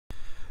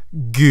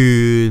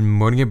Good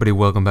morning, everybody.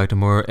 Welcome back to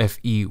more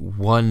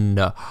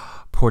FE1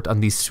 port on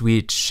the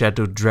sweet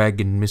Shadow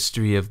Dragon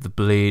Mystery of the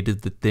Blade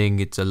of the Thing.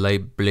 It's a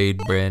light blade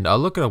brand. I'll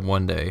look it up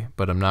one day,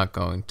 but I'm not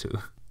going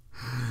to.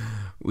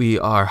 We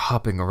are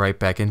hopping right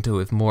back into it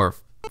with more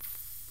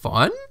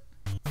fun?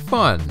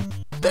 Fun.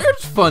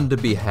 There's fun to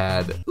be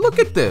had. Look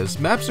at this.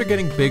 Maps are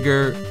getting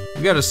bigger.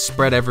 We gotta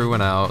spread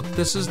everyone out.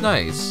 This is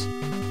nice.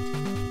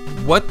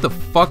 What the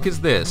fuck is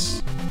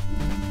this?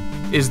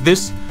 Is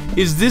this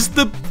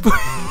the...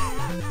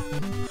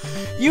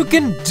 You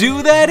can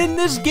do that in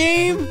this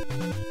game?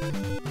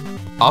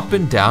 Up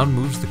and down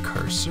moves the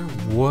cursor?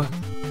 What?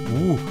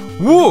 Whoa.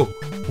 Whoa.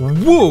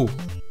 Whoa.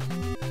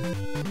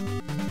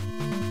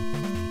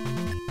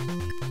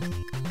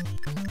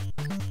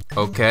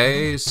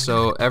 Okay,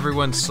 so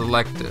everyone's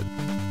selected.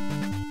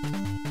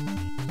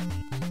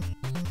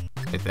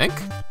 I think?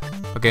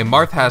 Okay,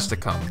 Marth has to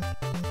come.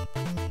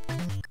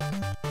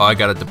 Oh, I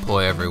gotta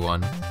deploy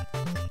everyone.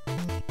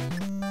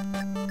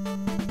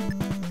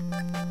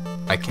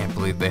 I can't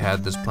believe they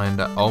had this planned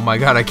out. Oh my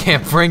god, I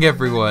can't bring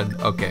everyone.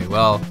 Okay,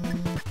 well,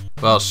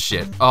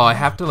 shit. Oh, I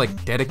have to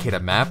like dedicate a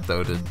map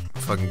though to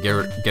fucking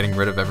getting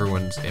rid of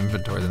everyone's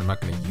inventory that I'm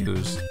not gonna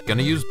use.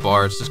 Gonna use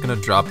bars, just gonna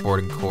drop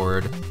board and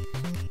cord.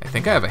 I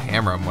think I have a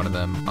hammer on one of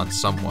them, on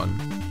someone.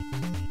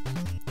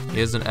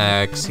 He has an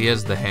axe, he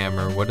has the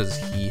hammer. What does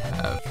he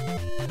have?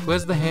 Who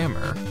has the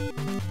hammer?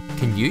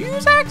 Can you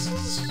use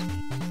axes?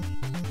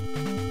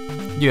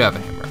 You have a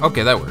hammer.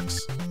 Okay, that works.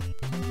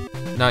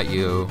 Not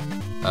you.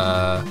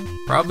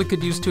 Probably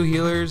could use 2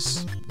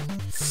 healers.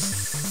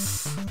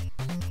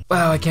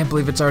 Wow, I can't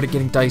believe it's already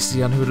getting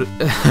dicey on who to...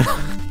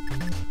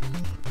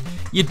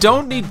 You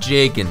don't need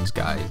Jagans,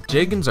 guys.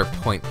 Jagans are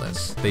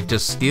pointless. They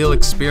just steal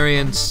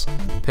experience,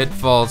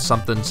 pitfall,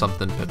 something,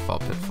 pitfall.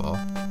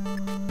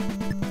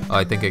 Oh,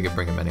 I think I could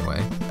bring him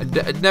anyway.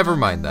 Never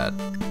mind that.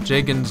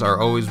 Jagans are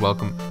always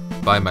welcome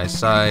by my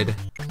side.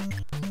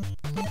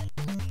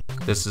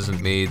 This isn't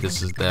me,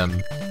 this is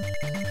them.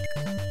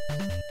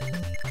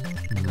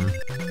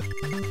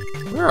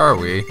 Where are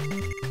we?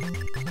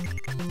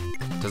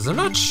 Does it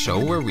not show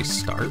where we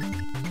start?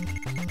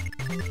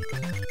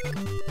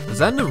 Is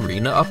that an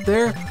arena up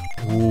there?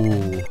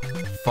 Ooh,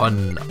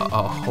 fun,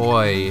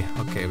 ahoy.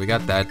 Okay, we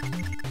got that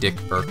Dick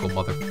Urkel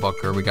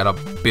motherfucker. We got a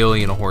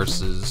billion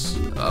horses.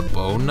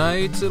 Bow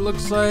Knights, it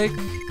looks like.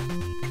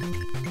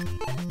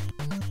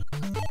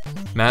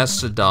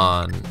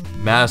 Mastodon.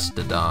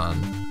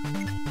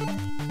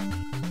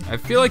 I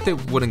feel like they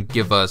wouldn't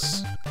give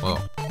us,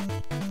 well,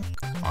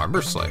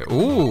 Armor Slayer.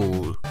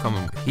 Ooh,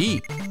 coming with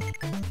heat.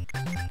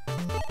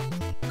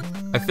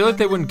 I feel like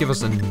they wouldn't give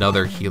us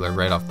another healer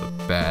right off the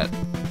bat.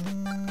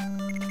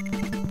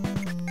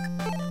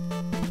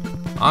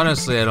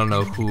 Honestly, I don't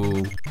know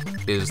who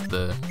is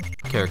the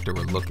character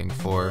we're looking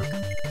for.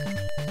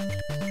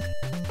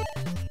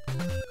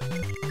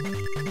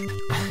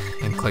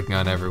 And clicking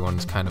on everyone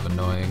is kind of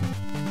annoying.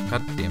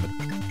 God damn it.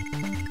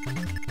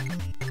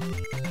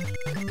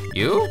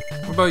 You?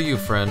 What about you,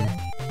 friend?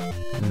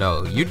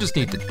 No, you just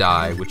need to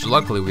die, which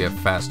luckily we have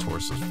fast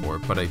horses for,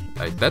 but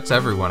that's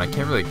everyone. I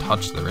can't really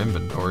touch their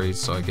inventories,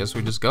 so I guess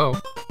we just go.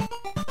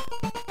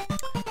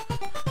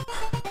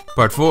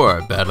 Part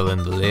 4, Battle in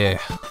the Lair.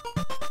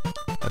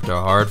 After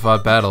a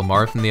hard-fought battle,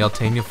 Marth and the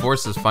Altania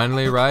forces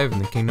finally arrive in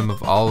the Kingdom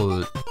of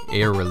All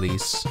Air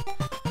Release.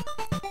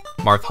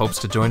 Marth hopes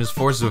to join his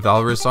forces with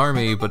Alvarez's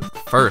army, but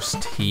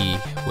first he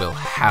will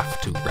have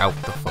to rout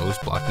the foes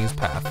blocking his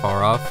path.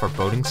 Far off,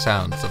 foreboding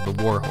sounds of the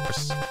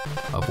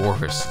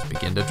warhorses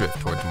begin to drift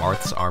towards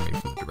Marth's army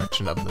from the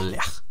direction of the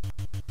Lech.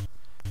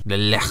 The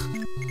Lech.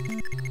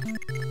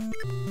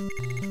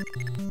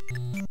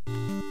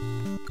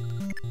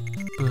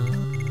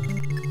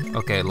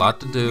 Okay, a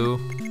lot to do.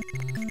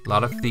 A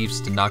lot of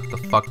thieves to knock the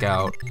fuck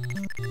out.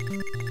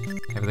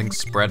 Everything's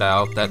spread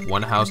out. That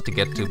one house to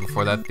get to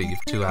before that thief.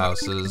 2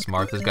 houses.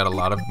 Martha's got a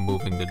lot of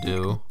moving to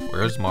do.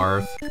 Where's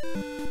Marth?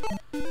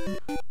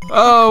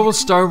 Oh, we'll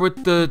start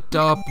with the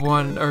top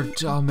one, or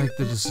I'll make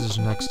the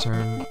decision next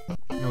turn.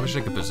 I wish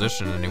I could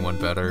position anyone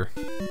better.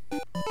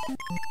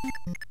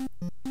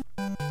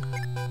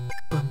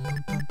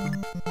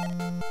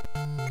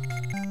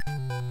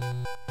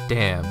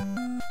 Damn.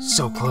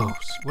 So close.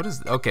 What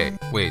is... Okay,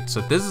 wait,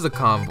 so this is a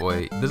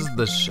convoy. This is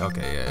the...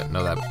 Okay, yeah,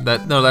 no,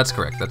 no, that's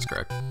correct, that's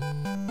correct.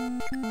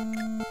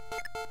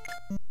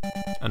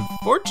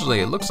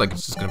 Unfortunately, it looks like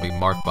it's just gonna be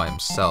Marth by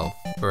himself.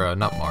 Or,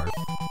 not Marth.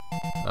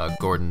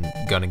 Gordon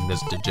gunning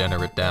this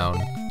degenerate down.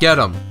 Get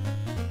him!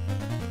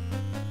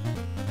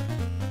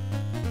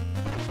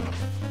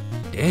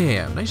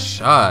 Damn, nice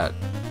shot.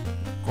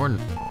 Gordon,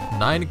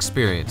 9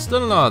 experience. Still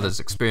don't know how this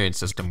experience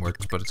system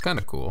works, but it's kind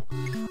of cool.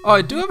 Oh,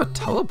 I do have a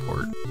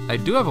teleport. I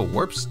do have a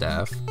warp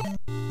staff.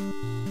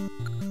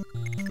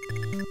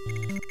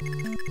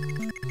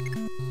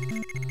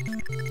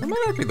 That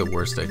might not be the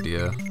worst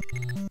idea.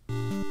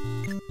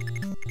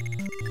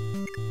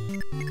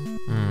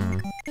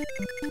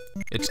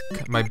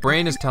 My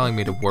brain is telling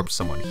me to warp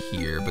someone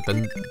here, but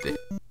then...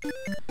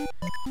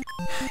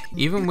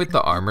 Even with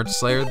the Armored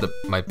Slayer,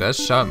 my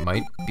best shot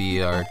might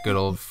be our good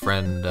old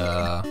friend,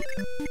 Draug.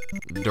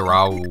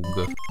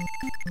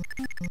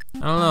 I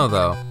don't know,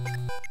 though.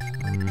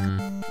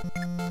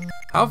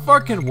 How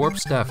far can Warp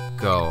Staff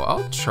go?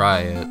 I'll try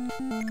it.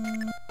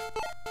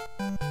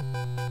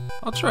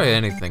 I'll try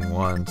anything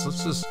once.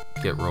 Let's just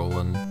get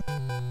rolling.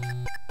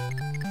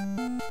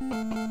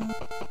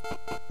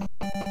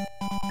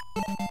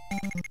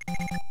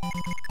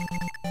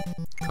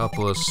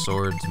 Couple of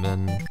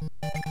swordsmen.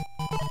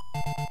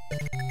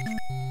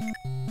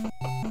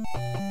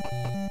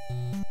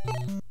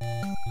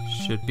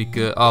 Should be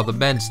good. Oh, the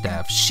men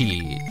staff.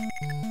 Shit.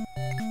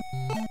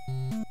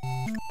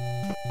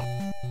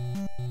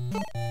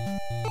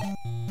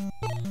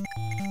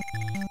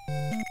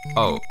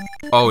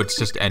 Oh, it's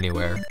just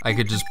anywhere. I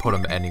could just put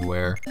them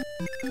anywhere.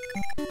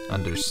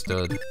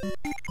 Understood.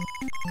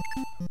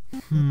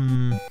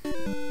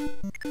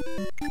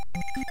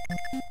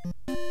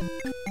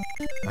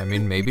 I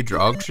mean, maybe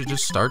Draug should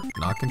just start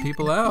knocking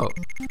people out.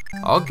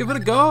 I'll give it a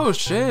go,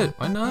 shit,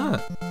 why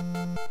not?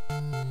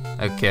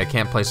 Okay, I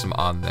can't place him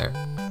on there.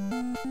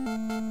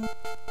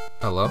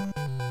 Hello?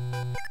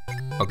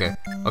 Okay,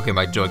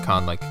 my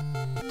Joy-Con, like,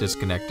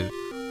 disconnected.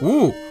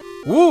 Woo!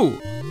 Woo!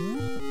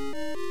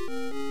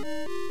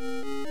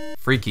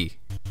 Freaky.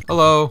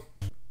 Hello.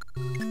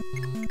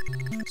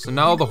 So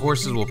now the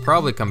horses will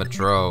probably come at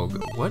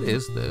Draug. What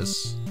is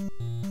this?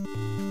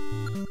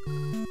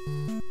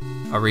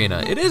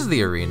 Arena. It is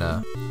the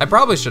arena. I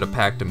probably should have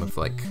packed him with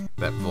like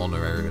that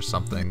vulnerary or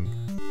something.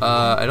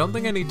 I don't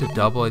think I need to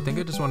double. I think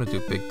I just want to do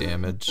big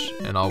damage,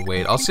 and I'll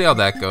wait. I'll see how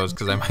that goes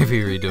because I might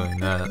be redoing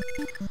that.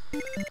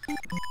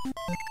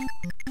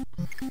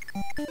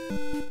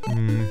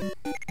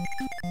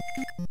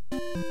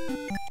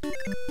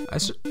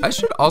 I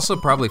should also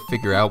probably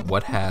figure out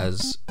what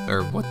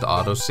the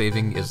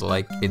auto-saving is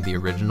like in the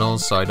original,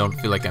 so I don't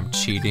feel like I'm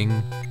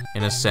cheating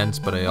in a sense,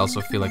 but I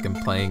also feel like I'm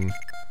playing...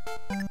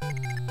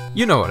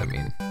 You know what I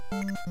mean.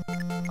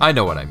 I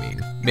know what I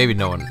mean. Maybe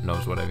no one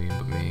knows what I mean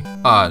but me.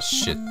 Ah,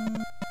 shit.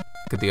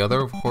 Could the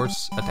other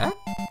horse attack?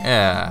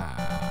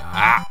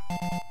 Yeah.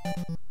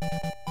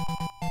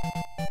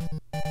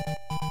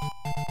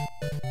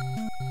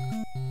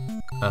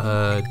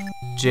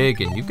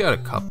 Jagan, you got a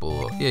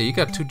couple. Yeah, you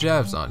got 2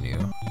 jabs on you.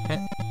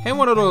 Hand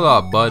one of those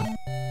off, bud.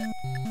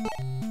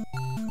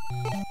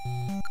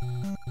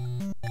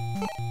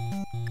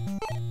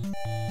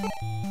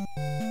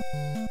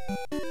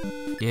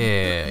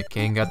 Yeah,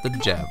 King got the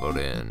javeled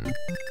in.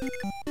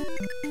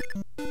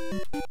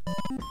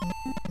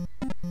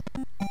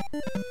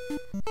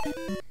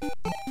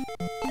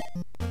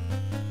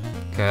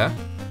 Okay.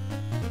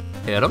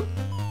 Hit him.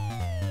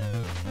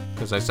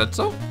 Because I said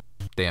so?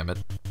 Damn it.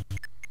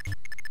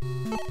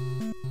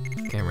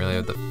 Can't really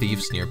have the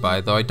thieves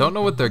nearby, though I don't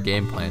know what their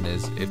game plan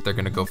is, if they're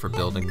gonna go for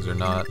buildings or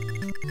not.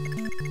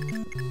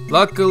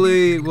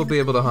 Luckily, we'll be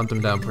able to hunt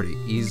them down pretty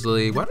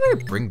easily. Why did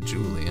I bring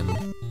Julian?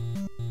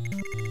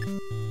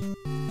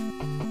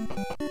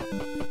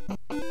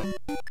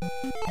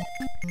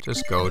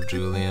 Just go,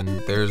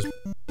 Julian. There's...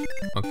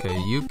 Okay,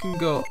 you can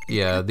go...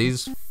 Yeah,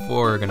 these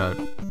 4 are gonna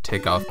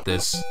take off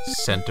this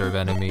center of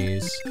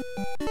enemies.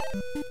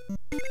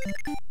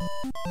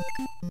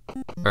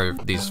 Or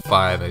these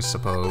 5, I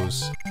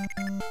suppose.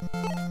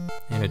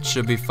 And it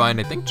should be fine.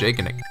 I think Jake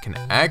can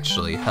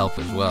actually help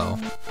as well.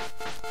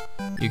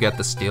 You got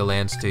the steel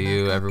lance to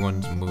you.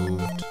 Everyone's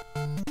moved.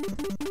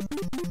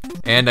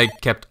 And I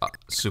kept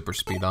super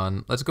speed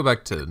on. Let's go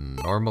back to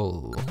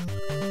normal.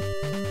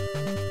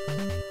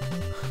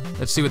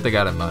 Let's see what they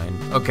got in mind.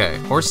 Okay,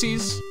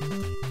 horsies.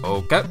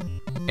 Okay.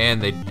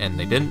 And they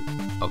didn't.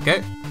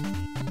 Okay.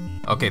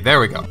 Okay, there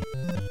we go.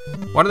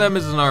 One of them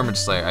is an Armored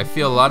Slayer. I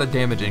feel a lot of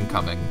damage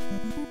incoming.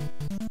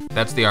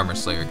 That's the Armored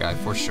Slayer guy,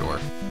 for sure.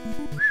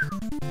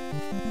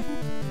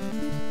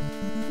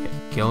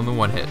 Kill him in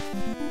 1 hit.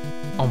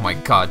 Oh my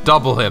god,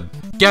 double him!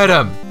 Get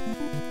him!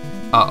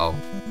 Uh-oh.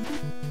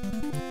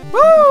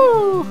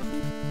 Woo!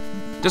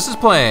 Just as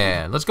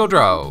planned. Let's go,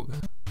 Draug.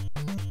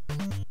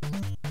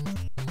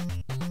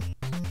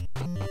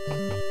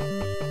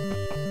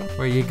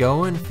 Where you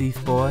going,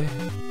 thief boy?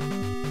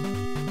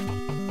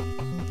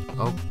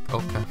 Oh,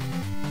 okay.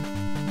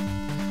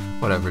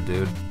 Whatever,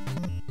 dude.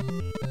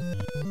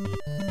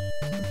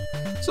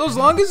 So as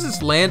long as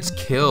this lance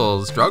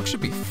kills, Draug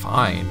should be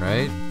fine,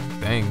 right?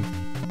 Bang.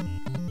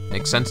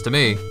 Makes sense to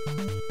me.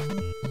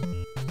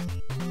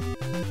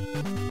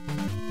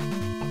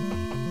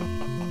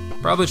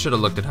 Probably should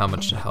have looked at how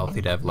much health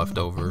he'd have left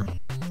over.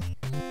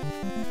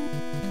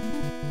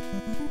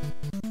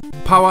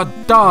 Power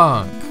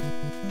dunk!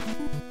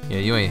 Yeah,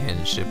 you ain't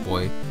hitting shit,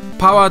 boy.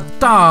 Power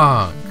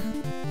dunk!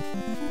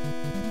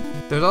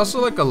 There's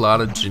also like a lot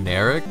of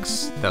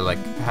generics that like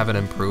haven't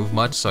improved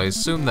much, so I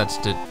assume that's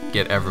to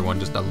get everyone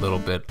just a little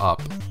bit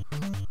up.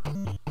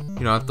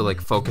 You don't have to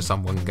like focus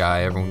on one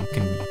guy. Everyone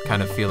can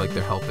kind of feel like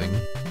they're helping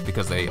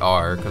because they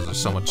are, because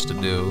there's so much to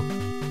do.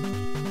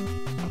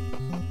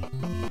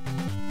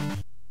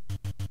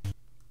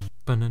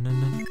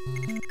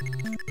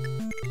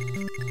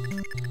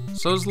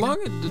 So as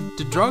long as,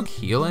 did Draug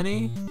heal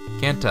any?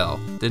 Can't tell.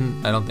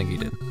 I don't think he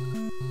did.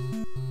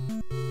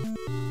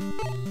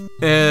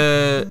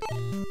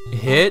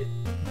 Hit?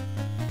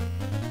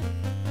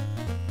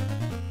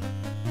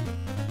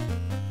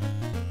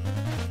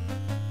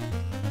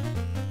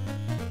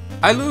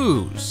 I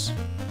lose.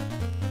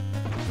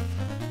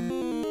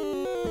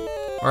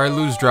 Or I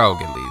lose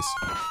Draug at least.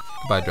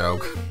 Goodbye,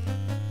 Draug.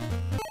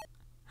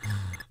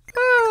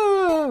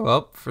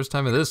 Well, first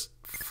time of this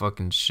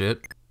fucking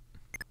shit.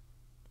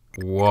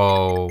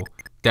 Whoa.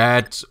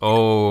 That's a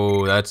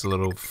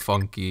little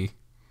funky.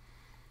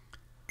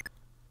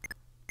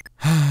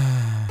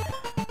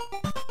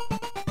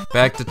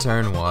 Back to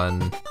turn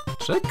 1.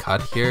 Should I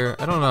cut here?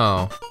 I don't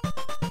know.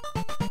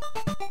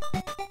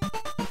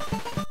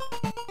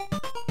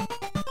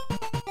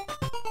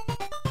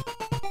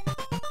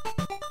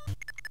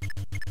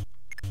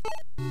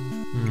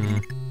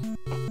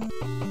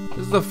 This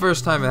is the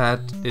first time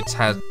it's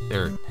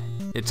happened.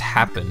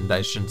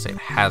 I shouldn't say it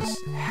has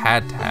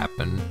had to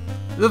happen.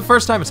 This is the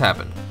first time it's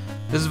happened.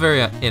 This is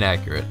very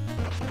inaccurate.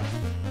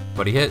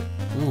 But he hit.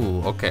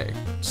 Ooh, okay.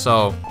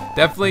 So,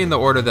 definitely in the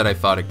order that I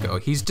thought it'd go.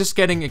 He's just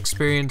getting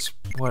experience.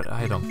 What?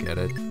 I don't get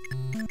it.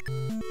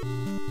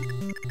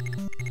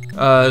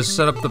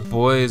 Set up the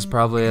boys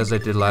probably as I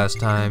did last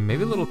time.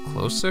 Maybe a little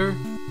closer.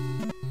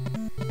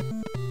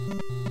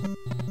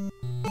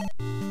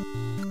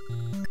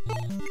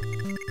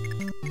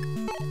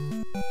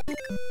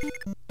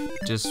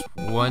 Just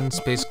one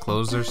space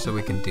closer so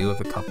we can deal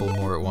with a couple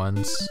more at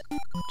once.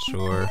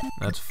 Sure,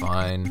 that's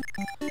fine.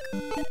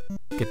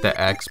 Get the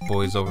axe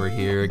boys over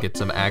here, get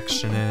some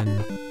action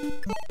in.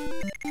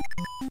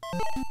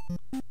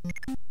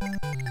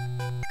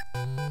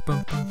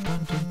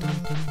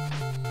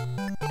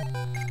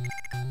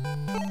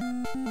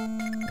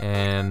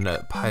 And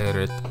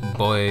pirate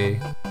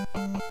boy.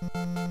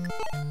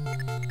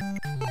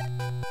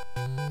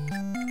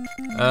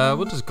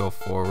 We'll just go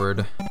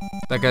forward.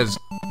 That guy's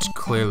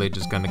clearly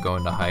just gonna go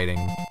into hiding.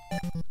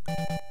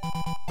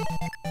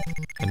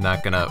 And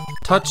not gonna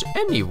touch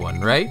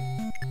anyone, right?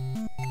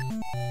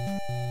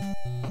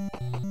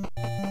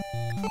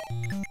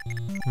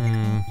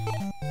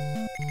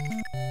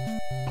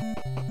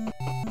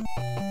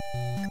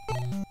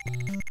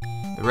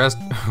 The rest,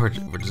 we're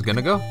just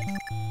gonna go.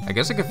 I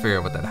guess I can figure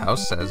out what that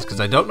house says, because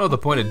I don't know the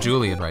point of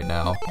Julian right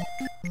now.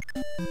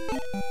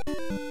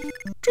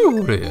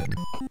 Julian.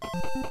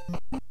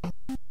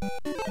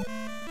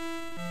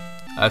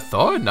 I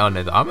thought on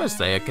his armor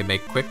slayer could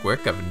make quick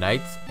work of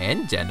knights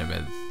and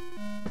gentlemen.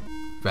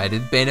 Right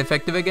has been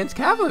effective against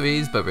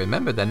cavalries, but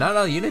remember that not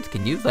all units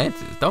can use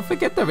lances. Don't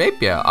forget the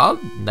rapier. All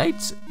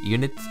knights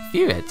units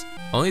fear it.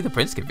 Only the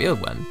prince can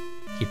wield one.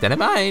 Keep that in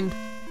mind.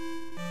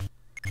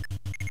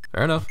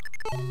 Fair enough.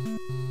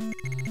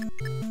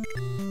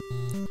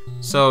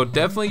 So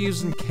definitely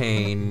using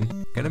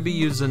Kane. Gonna be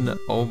using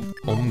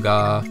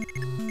Omga.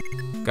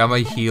 Got my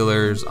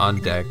healers on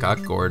deck.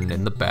 Got Gordon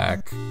in the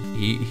back.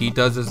 He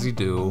does as he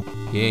do.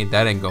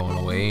 That ain't going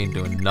away. He ain't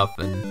doing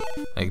nothing.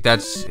 Like,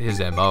 that's his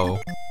MO.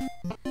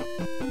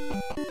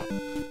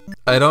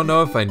 I don't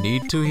know if I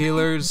need 2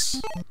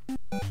 healers,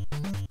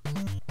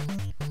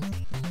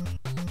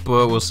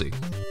 but we'll see.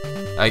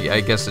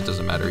 I guess it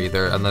doesn't matter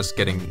either, unless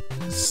getting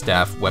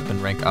staff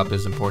weapon rank up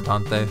is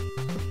importante.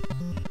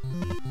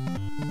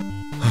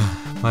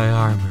 My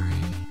armory.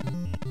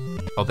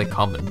 Oh, they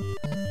coming.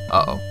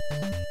 Uh-oh.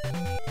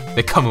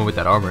 They coming with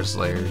that armor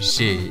slayer.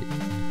 Shit.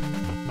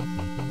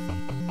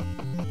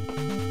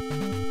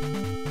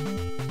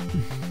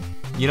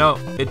 You know,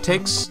 it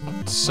takes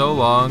so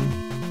long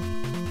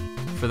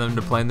for them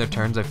to plan their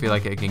turns. I feel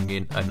like I can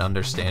get an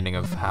understanding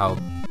of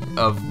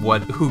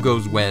who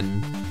goes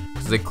when,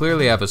 because they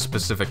clearly have a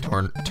specific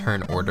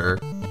turn order.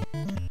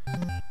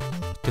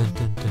 Dun,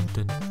 dun, dun,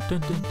 dun, dun,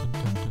 dun, dun, dun,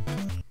 dun.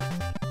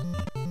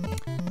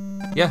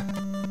 Yeah,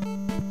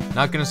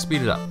 not gonna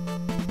speed it up.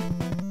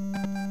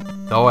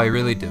 Though I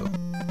really do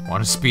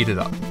want to speed it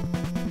up.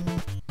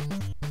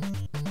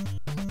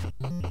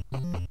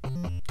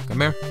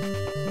 Come here.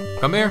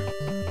 Come here.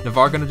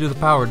 Navarre gonna do the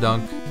power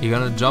dunk. He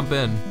gonna jump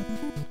in.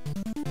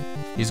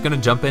 He's gonna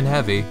jump in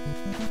heavy.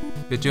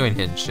 But you ain't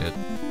hitting shit.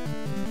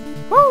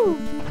 Woo!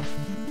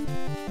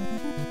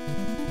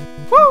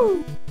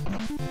 Woo!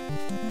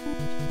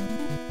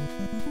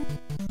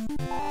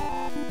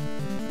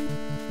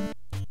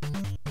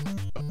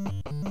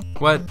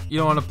 What? You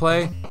don't wanna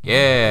play?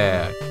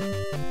 Yeah!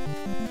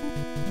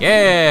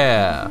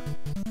 Yeah!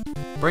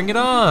 Bring it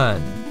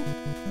on!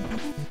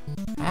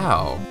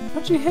 Ow.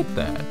 How'd you hit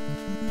that?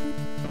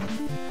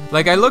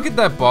 Like, I look at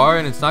that bar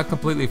and it's not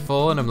completely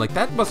full, and I'm like,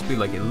 that must be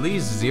like at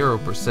least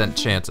 0%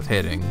 chance of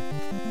hitting.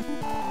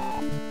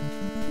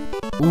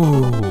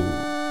 Ooh.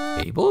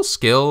 Able,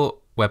 skill,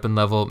 weapon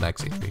level,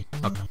 max HP.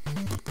 Okay.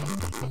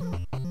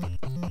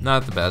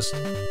 Not the best.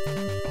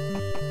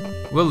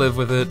 We'll live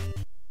with it.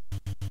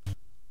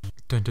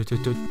 Dun, dun,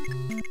 dun, dun.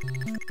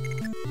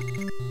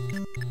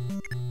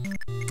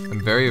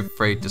 I'm very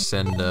afraid to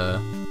send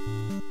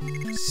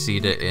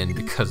Sita in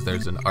because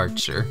there's an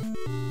archer.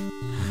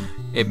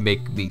 It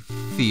make me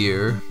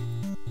fear.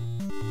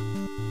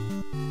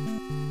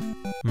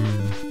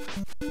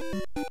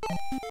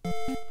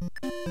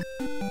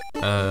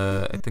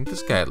 I think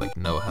this guy had like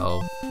no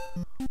health.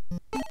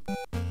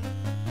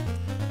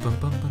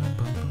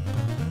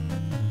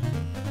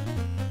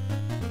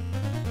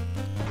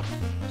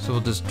 So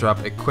we'll just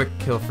drop a quick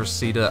kill for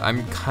Sita.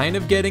 I'm kind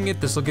of getting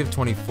it. This will give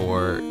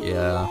 24.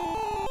 Yeah.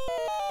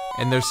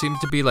 And there seems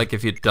to be like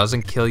if it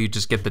doesn't kill, you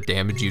just get the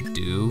damage you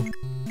do.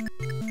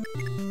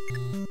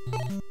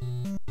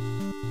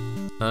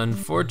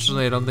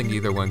 Unfortunately, I don't think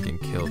either one can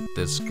kill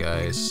this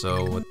guy,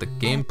 so what the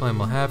game plan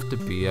will have to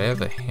be, I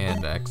have a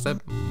hand axe,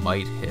 that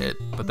might hit,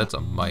 but that's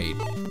a might.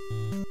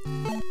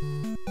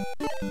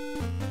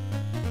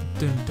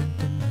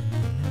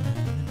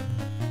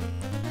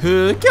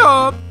 Hook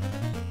up!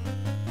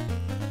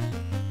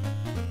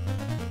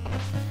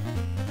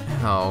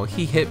 Ow,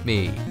 he hit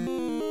me.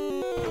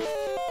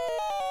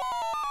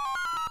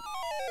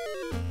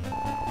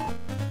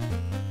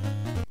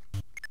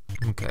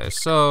 Okay,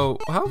 so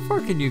how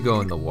far can you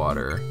go in the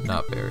water?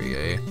 Not very,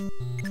 eh?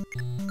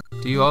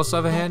 Do you also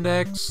have a hand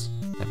axe?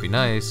 That'd be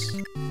nice.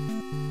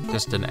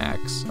 Just an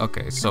axe.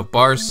 Okay, so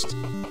Barst.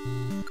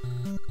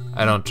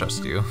 I don't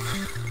trust you.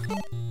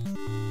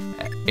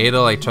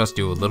 Adel, I trust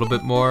you a little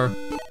bit more.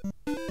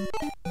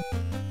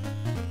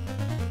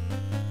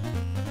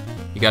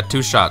 You got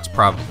 2 shots,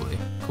 probably.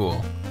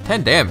 Cool.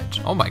 10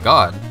 damage. Oh my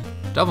god.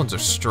 Devils are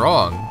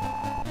strong.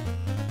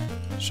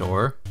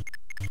 Sure.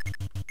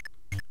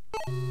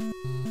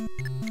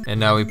 And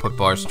now we put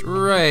Barst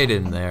right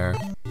in there.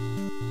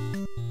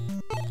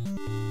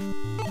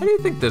 How do you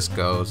think this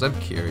goes? I'm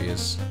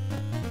curious.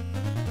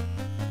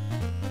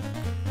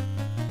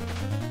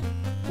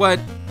 What?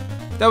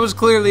 That was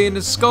clearly in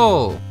his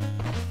skull.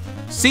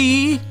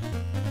 See?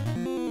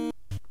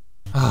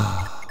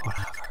 Ah,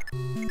 whatever.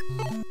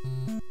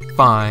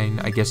 Fine,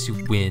 I guess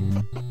you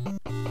win.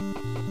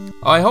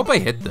 Oh, I hope I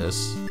hit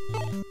this.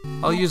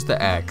 I'll use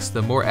the axe,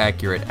 the more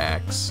accurate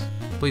axe.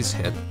 Please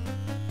hit.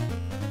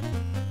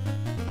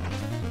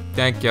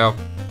 Thank you.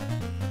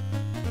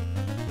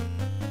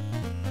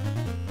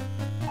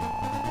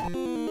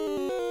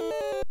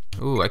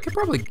 Ooh, I could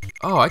probably...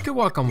 Oh, I could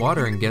walk on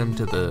water and get him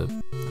to the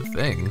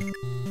thing.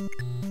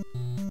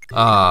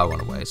 Ah, I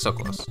went away. So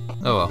close.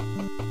 Oh well.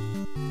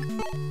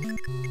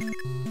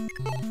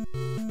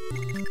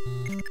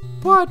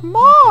 But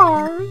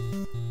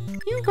Marth,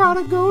 you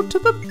gotta go to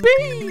the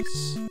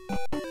base.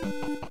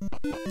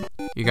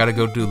 You gotta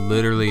go do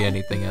literally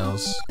anything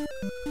else.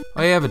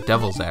 Oh, you have a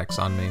devil's axe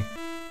on me.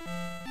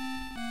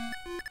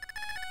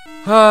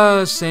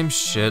 Same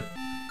shit.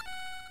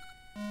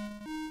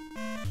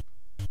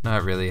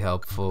 Not really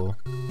helpful.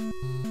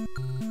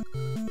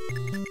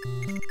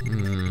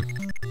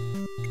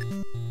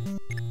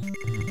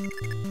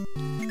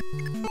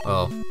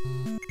 Well,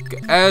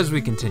 as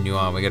we continue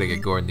on, we gotta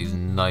get Gordon these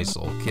nice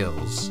old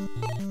kills.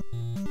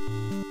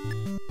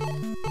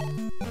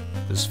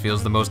 This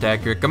feels the most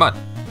accurate. Come on,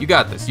 you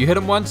got this. You hit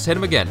him once, hit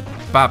him again.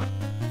 Bop.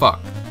 Fuck.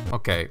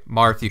 Okay,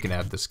 Marth, you can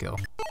have this kill.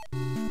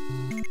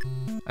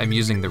 I'm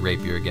using the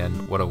rapier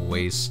again. What a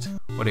waste.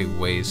 What a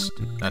waste.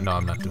 No,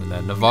 I'm not doing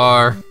that.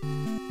 Navarre.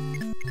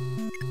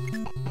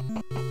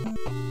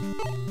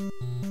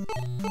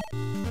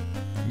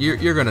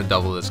 You're gonna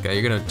double this guy.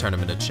 You're gonna turn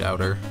him into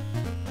chowder.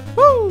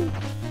 Woo!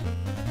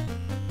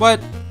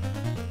 What?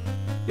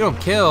 You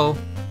don't kill.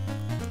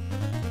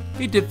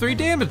 He did 3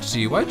 damage to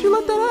you. Why'd you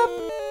let that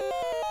happen?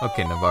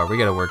 Okay, Navarre, we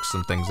gotta work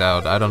some things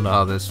out. I don't know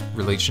how this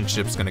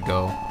relationship's gonna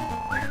go.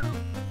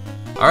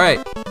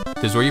 Alright.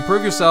 This is where you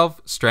prove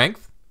yourself.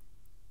 Strength.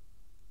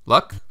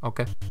 Luck?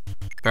 Okay.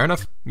 Fair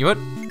enough. You know what?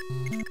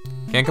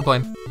 Can't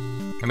complain.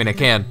 I mean, I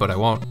can, but I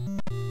won't.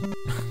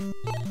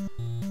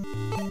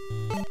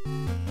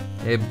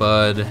 Hey,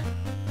 bud.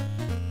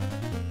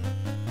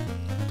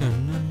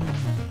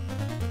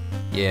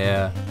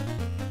 Yeah.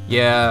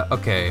 Yeah,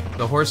 okay.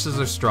 The horses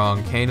are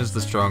strong. Kane is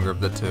the stronger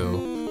of the two.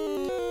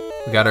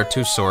 We got our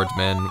 2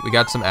 swordsmen. We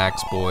got some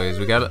axe boys.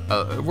 We got,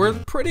 we're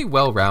pretty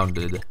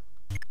well-rounded.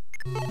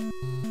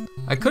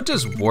 I could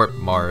just warp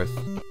Marth.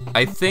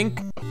 I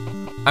think,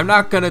 I'm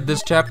not gonna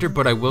this chapter,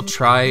 but I will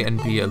try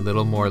and be a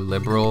little more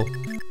liberal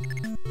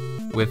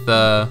with,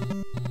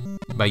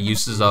 my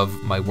uses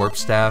of my warp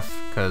staff,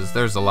 because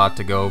there's a lot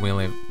to go. We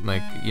only have,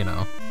 like, you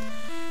know,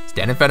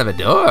 stand in front of a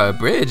door, a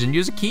bridge, and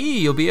use a key.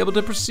 You'll be able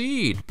to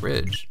proceed.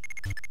 Bridge.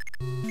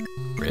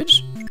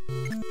 Bridge?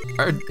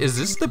 Is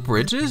this the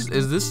bridges?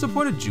 Is this the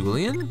point of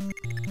Julian?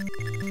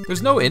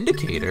 There's no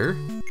indicator.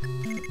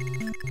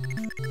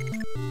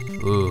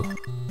 Ooh.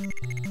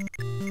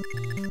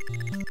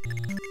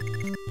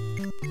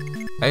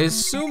 I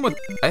assume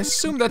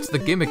that's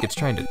the gimmick it's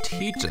trying to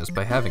teach us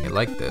by having it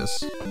like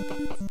this.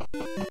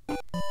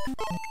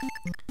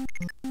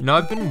 You know,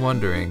 I've been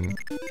wondering,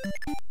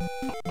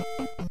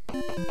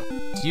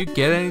 do you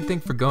get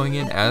anything for going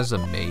in as a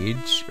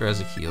mage or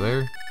as a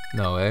healer?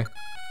 No way.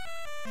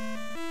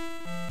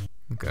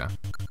 Okay.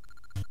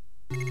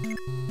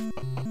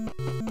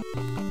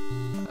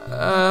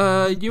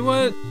 You know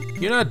what?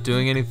 You're not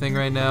doing anything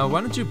right now. Why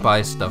don't you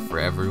buy stuff for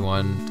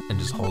everyone and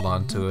just hold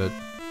on to it?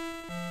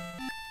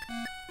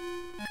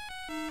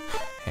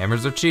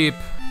 Hammers are cheap.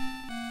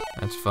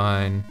 That's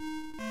fine.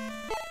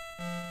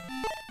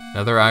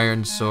 Another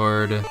iron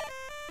sword.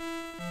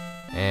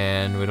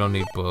 And we don't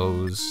need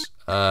bows.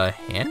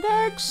 Hand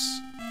axe?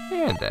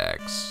 Hand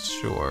axe,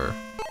 sure.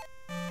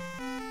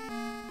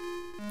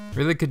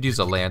 Really could use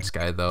a lance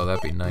guy though,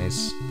 that'd be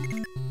nice.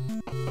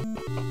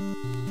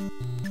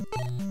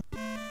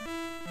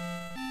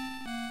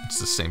 It's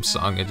the same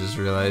song, I just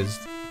realized.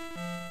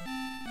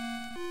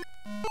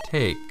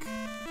 Take.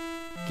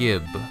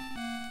 Gib.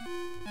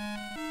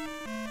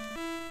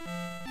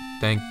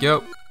 Thank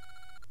you.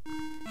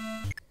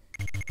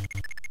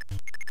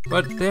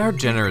 But they are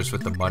generous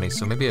with the money,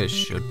 so maybe I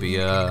should be,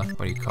 what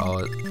do you call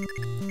it?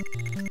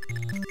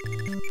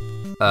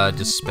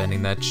 Just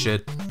spending that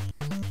shit.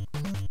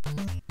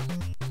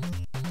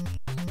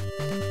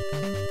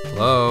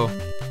 Hello?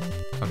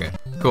 Okay,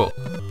 cool.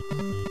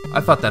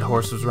 I thought that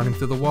horse was running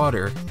through the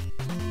water.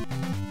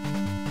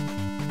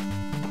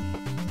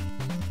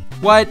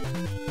 What?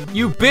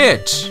 You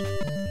bitch!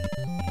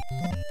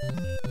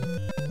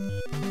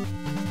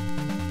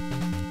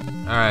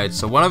 Alright,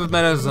 so one of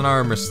them is an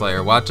armor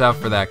slayer. Watch out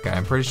for that guy.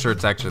 I'm pretty sure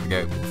it's actually the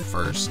guy who moved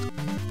first.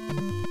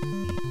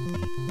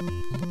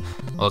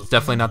 Well, it's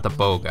definitely not the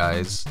bow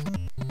guys.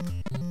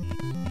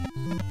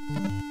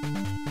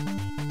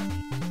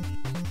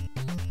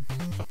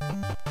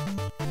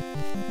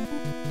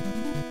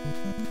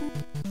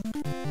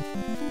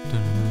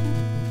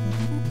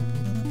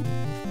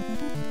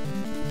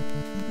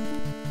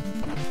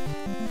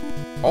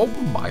 Oh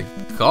my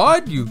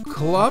god, you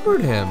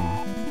clobbered him!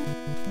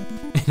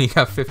 And he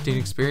got 15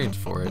 experience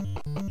for it.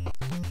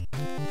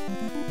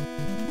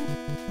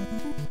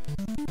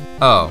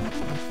 Oh.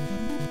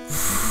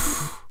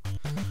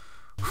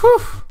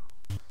 Whew.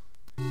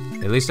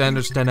 At least I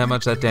understand how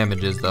much that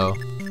damage is, though.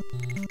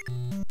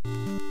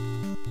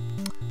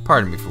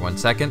 Pardon me for 1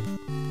 second.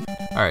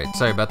 Alright,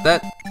 sorry about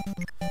that.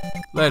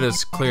 Let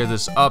us clear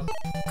this up.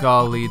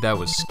 Golly, that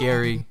was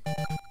scary.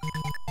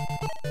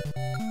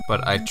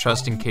 But I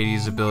trust in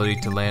Katie's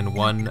ability to land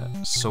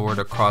one sword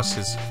across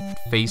his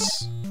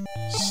face.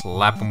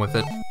 Slap him with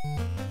it.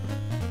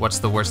 What's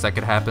the worst that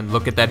could happen?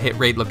 Look at that hit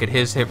rate, look at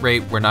his hit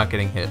rate. We're not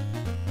getting hit.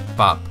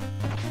 Pop.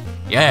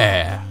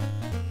 Yeah!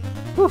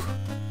 Whew.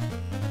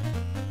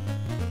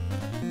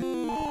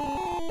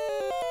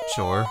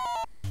 Sure.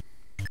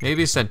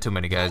 Maybe I sent too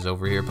many guys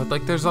over here, but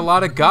like there's a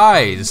lot of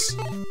guys.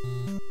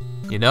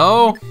 You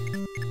know?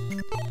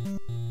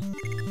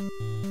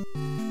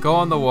 Go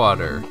on the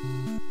water.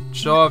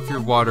 Show off your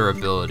water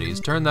abilities.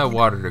 Turn that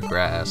water to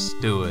grass.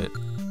 Do it.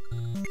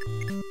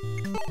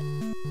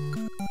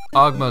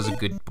 Ogma's a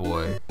good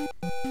boy.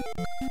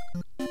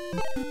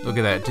 Look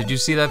at that. Did you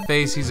see that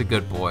face? He's a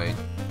good boy.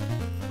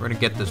 We're gonna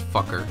get this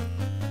fucker.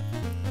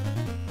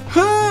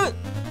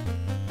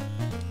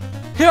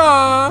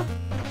 Yeah.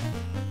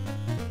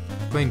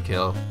 Clean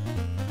kill.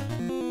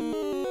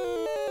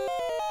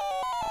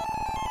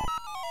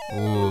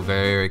 Ooh,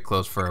 very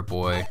close for a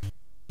boy.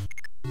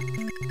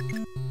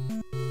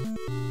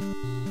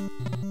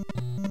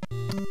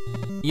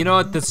 You know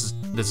what? This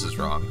is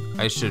wrong.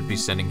 I should be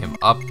sending him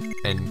up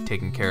and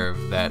taking care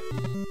of that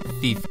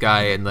thief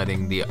guy and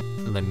letting the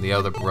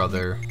other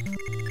brother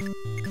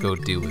go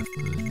deal with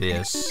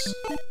this.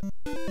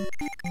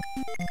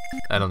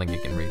 I don't think he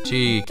can reach.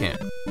 He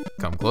can't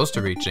come close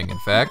to reaching, in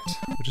fact,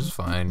 which is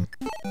fine.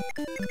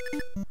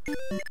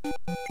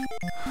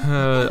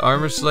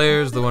 Armor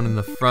Slayer's the one in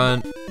the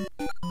front.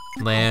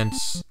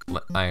 Lance,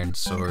 Iron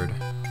Sword.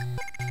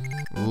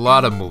 A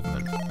lot of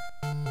movement.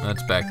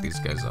 Let's back these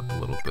guys up a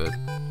little bit.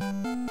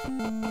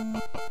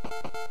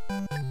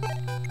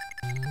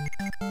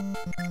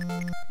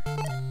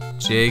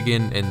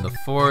 Jagan in the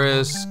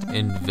forest,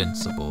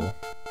 invincible.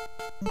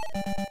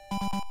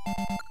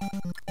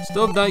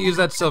 Still have not used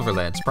that silver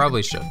lance.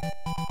 Probably should.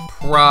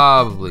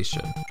 Probably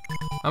should.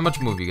 How much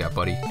move you got,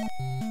 buddy?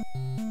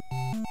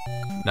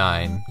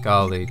 9.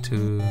 Golly,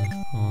 2, 4,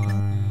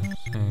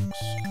 6,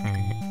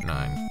 8,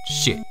 9.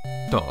 Shit.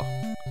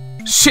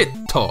 Shit.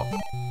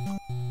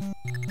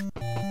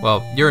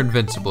 Well, you're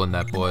invincible in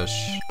that bush.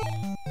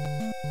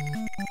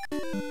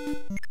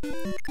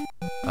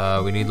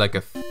 We need like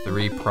a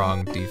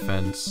 3-pronged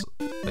defense,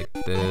 like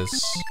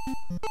this.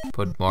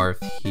 Put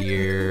Marth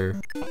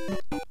here.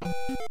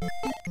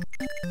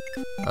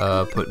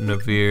 Put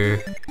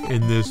Navir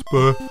in this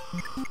bush.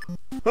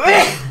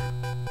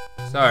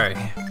 Sorry.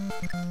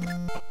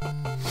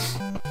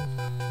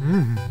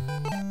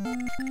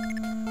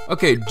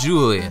 Okay,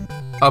 Julian,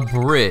 a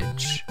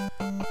bridge.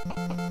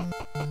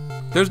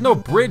 There's no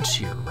bridge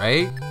here,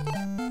 right?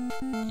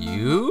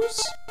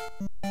 Use?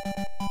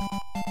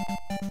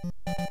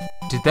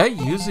 Did that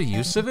use a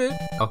use of it?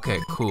 Okay,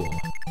 cool.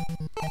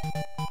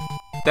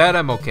 That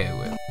I'm okay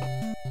with.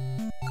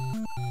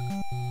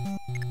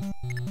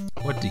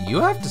 What do you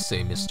have to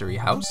say, Mystery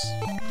House?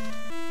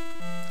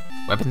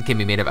 Weapons can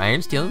be made of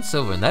iron, steel, and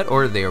silver. In that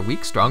order, they are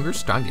weak, stronger,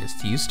 strongest.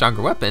 To use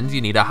stronger weapons,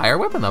 you need a higher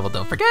weapon level,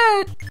 don't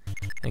forget!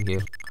 Thank you.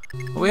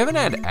 Well, we haven't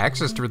had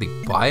access to really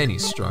buy any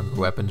stronger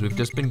weapons. We've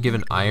just been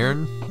given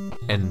iron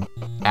and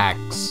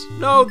axe.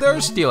 No, there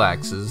are steel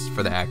axes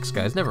for the axe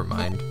guys, never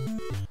mind.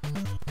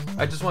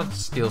 I just want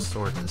steel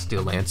swords and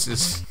steel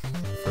lances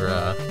for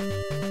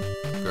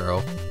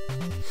girl.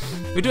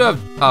 We do have,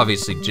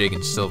 obviously, Jig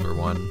and Silver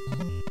one.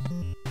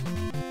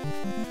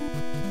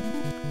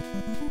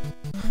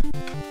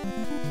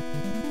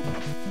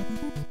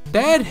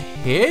 That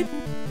hit?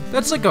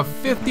 That's like a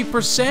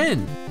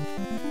 50%.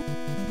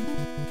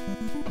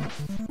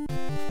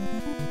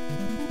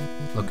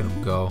 Look at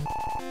him go.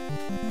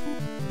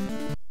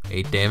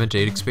 8 damage,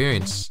 8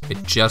 experience.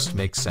 It just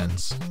makes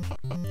sense.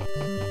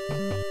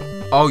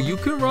 Oh, you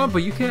can run,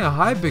 but you can't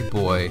hide, big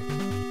boy.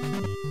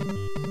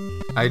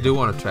 I do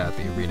want to try out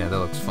the arena. That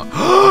looks fun.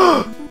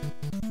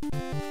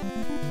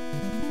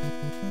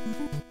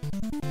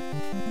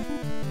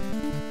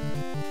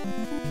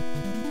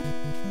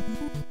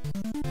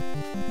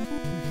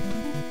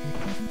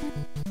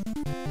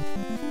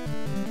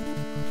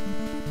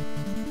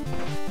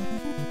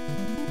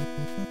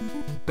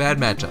 Bad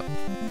matchup.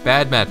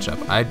 Bad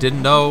matchup. I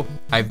didn't know.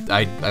 I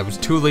was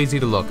too lazy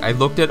to look. I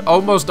looked at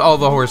almost all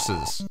the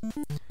horses.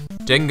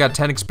 Jaden got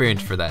 10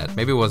 experience for that.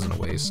 Maybe it wasn't a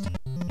waste.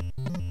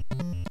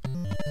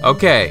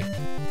 Okay.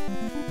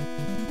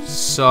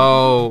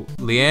 So,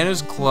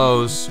 Leanna's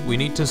close. We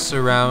need to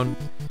surround.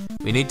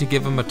 We need to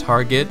give him a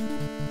target.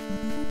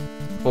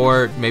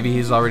 Or maybe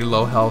he's already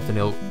low health and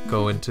he'll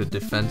go into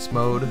defense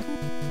mode.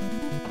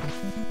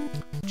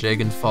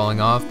 Jagan's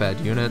falling off. Bad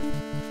unit.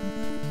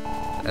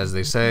 As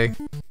they say.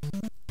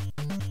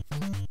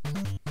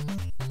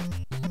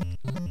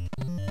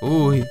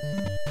 Ooh,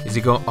 is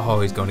he going? Oh,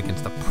 he's going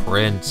against the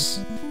Prince.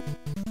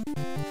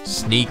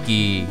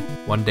 Sneaky.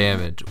 1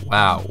 damage.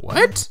 Wow,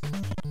 what?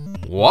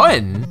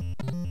 1?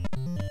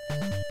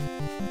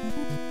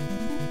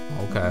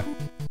 Okay.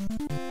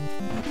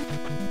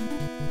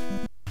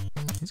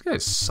 These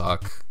guys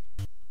suck.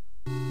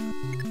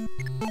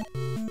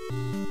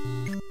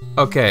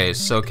 Okay,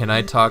 so can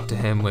I talk to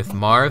him with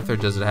Marth, or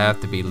does it have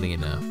to be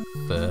Lena?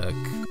 Fuck.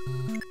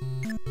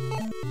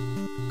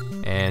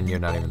 And you're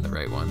not even the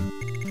right one.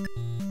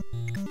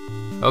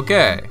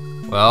 Okay,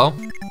 well.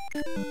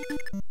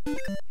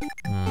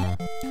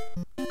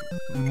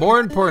 More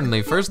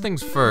importantly, first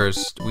things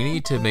first, we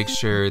need to make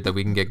sure that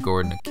we can get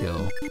Gordon a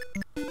kill.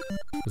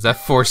 Was that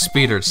 4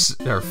 speed or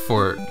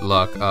 4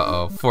 luck?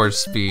 Uh-oh, 4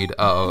 speed,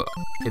 uh-oh.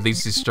 At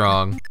least he's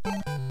strong.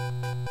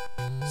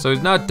 So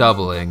he's not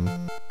doubling,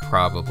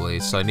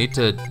 probably, so I need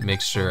to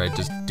make sure I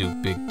just do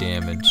big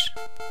damage.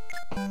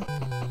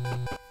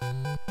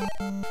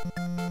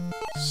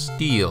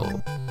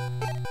 Steal.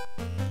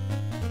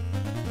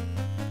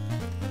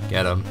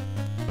 Get him.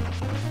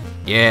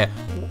 Yeah.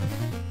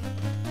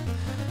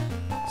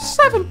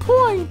 7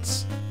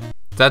 points.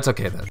 That's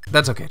okay then.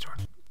 That's okay,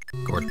 Jordan.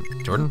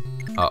 Jordan?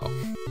 Uh-oh.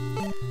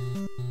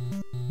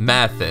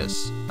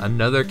 Mathis,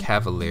 another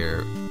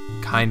cavalier.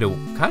 Kind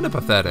of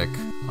pathetic,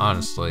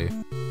 honestly.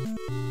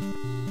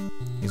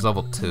 He's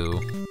level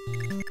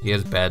 2. He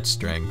has bad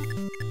strength.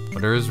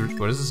 What is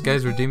this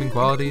guy's redeeming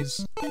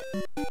qualities?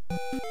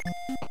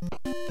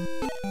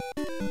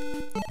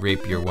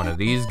 Rapier, one of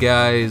these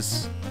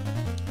guys.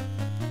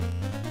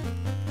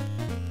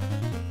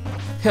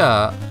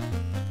 Yeah.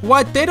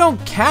 What? They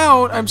don't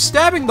count? I'm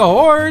stabbing the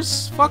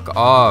horse? Fuck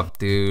off,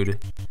 dude.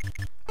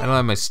 I don't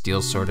have my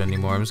steel sword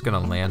anymore. I'm just gonna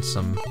lance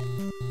him.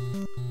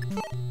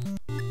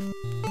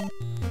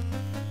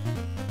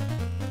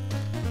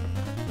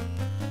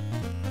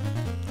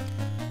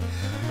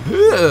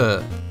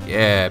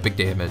 Yeah, big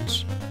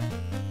damage.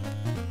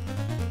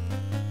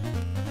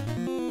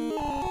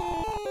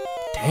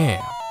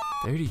 Damn.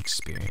 30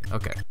 experience.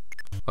 Okay.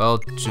 Well,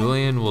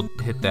 Julian will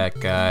hit that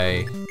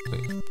guy.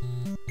 Wait.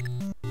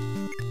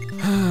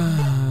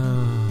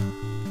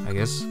 I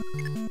guess.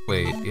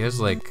 Wait, he has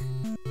like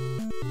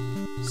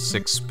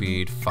 6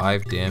 speed,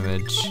 5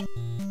 damage,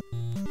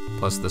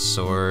 plus the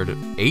sword,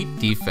 8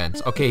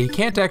 defense. Okay, he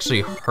can't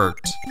actually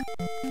hurt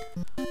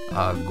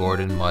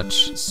Gordon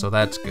much, so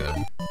that's good.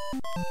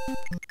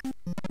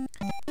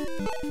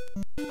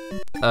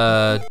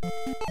 I'm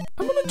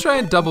gonna try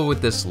and double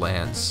with this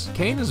lance.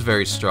 Kane is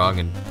very strong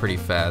and pretty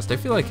fast. I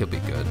feel like he'll be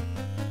good.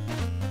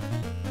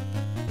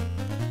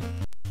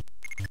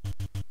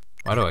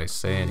 Why do I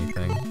say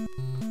anything?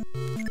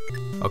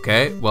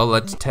 Okay, well,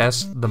 let's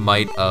test the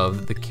might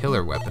of the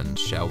killer weapons,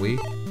 shall we?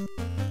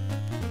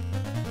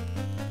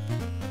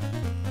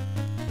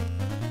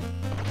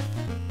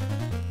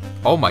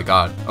 Oh my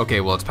god.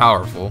 Okay, well, it's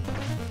powerful.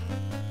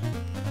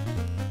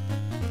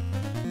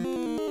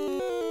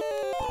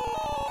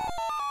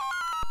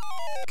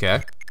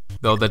 Okay.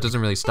 Though that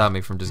doesn't really stop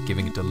me from just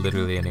giving it to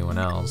literally anyone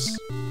else.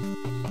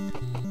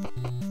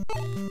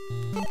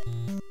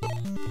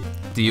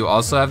 Do you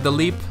also have the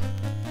leap?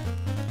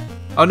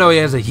 Oh no, he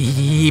has a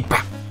heap.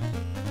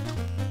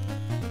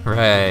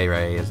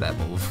 Right, he has that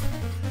move.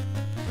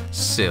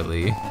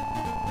 Silly.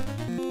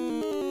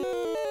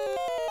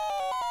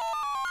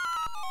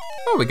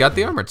 Oh, we got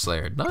the Armored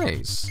Slayer.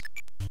 Nice.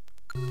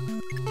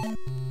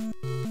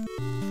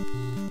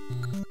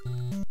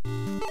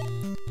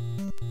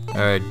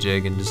 Alright,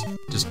 Jagan,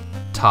 just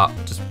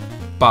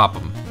bop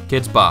him.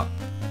 Kids bop.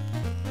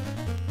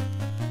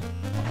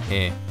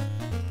 Eh.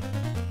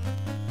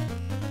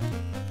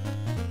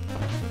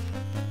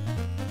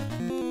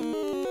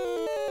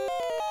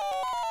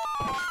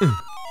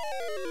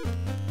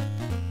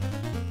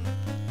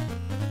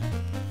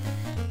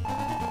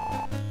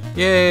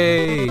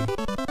 Yay!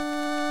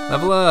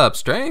 Level up!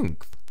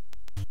 Strength!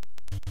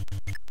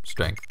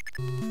 Strength.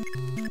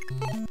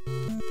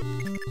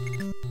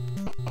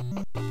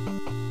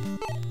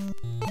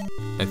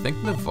 I think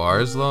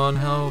Navarre's low on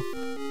health.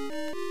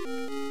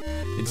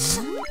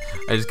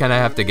 I just kinda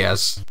have to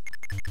guess.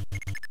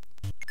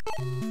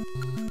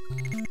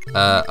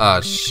 Oh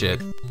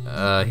shit.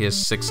 He has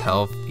 6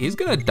 health. He's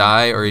gonna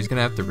die or he's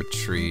gonna have to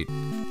retreat.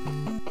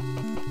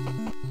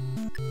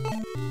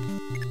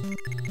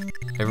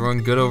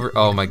 Everyone good over?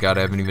 Oh my god,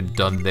 I haven't even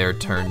done their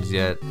turns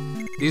yet.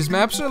 These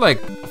maps are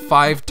like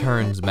 5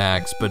 turns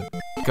max, but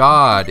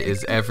god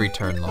is every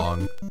turn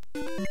long.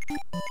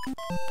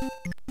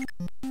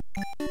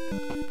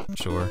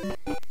 Sure.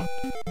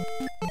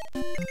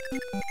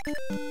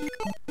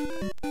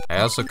 I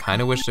also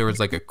kind of wish there was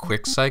like a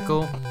quick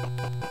cycle.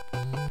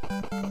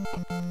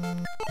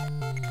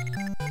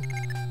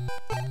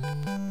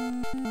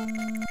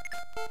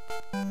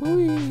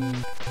 Whee.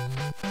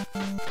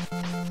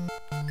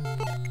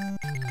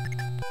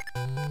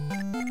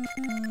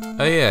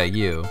 Oh yeah,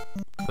 you,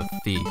 the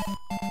thief.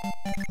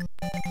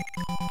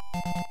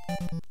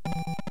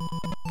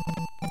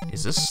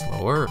 Is this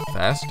slower or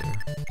faster?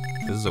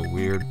 This is a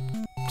weird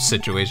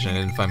situation I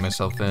didn't find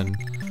myself in.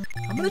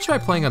 I'm gonna try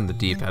playing on the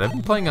D-pad. I've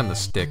been playing on the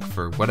stick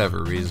for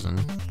whatever reason.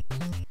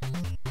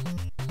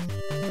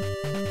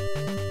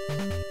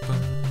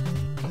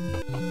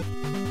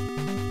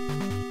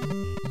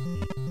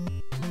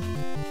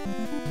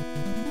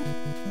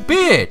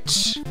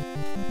 Bitch!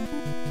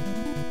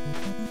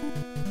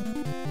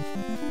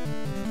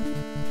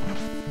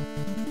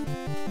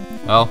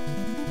 Well.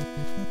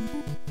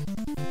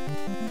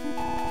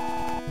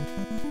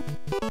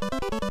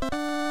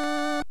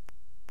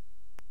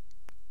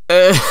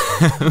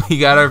 We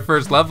got our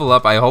first level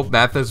up. I hope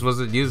Mathis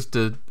wasn't used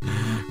to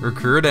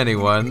recruit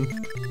anyone.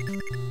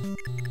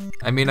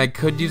 I mean, I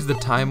could use the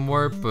time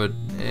warp, but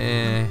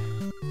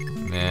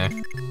nah.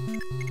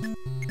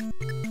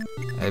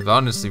 I'd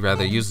honestly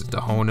rather use it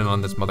to hone in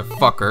on this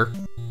motherfucker.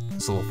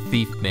 This little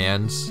thief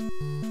man's.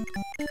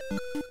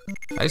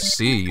 I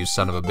see you,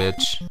 son of a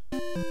bitch.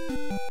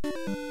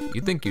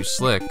 You think you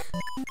slick.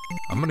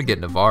 I'm gonna get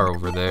Navarre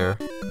over there.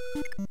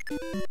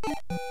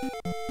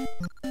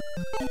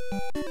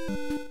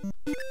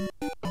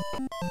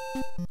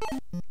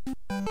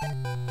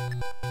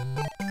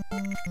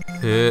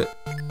 Hit.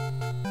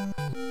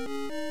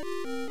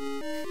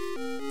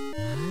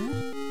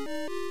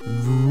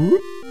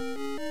 Whoop.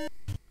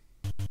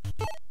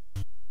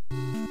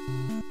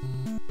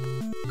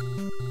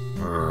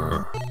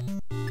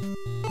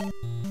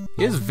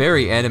 He has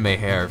very anime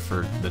hair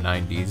for the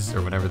 90s,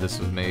 or whenever this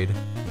was made.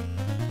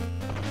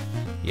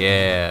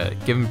 Yeah,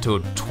 give him to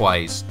it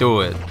twice.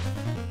 Do it.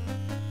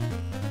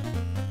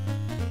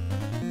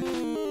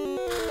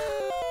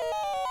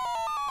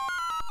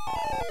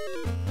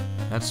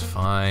 That's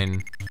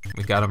fine.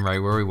 We got him right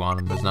where we want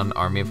him. There's not an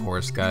army of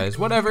horse guys.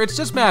 Whatever, it's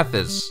just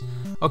Mathis.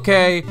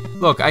 Okay?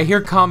 Look, I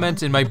hear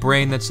comments in my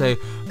brain that say,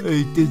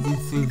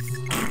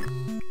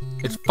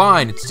 it's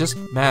fine, it's just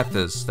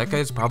Mathis. That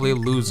guy's probably a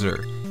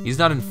loser. He's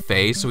not in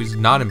Fae, so he's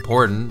not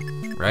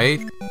important,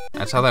 right?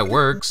 That's how that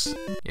works.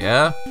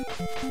 Yeah?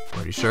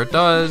 Pretty sure it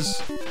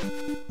does.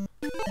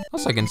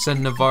 Also, I can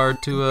send Navarre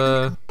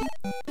to,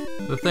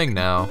 the thing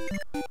now.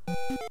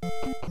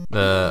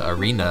 The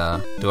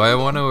arena. Do I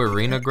want to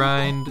arena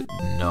grind?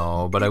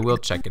 No, but I will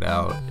check it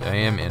out. I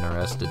am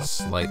interested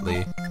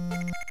slightly.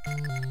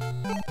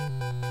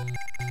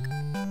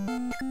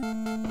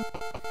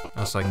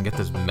 Also, I can get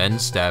this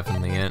men's staff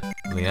and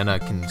Leanna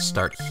can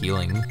start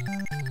healing.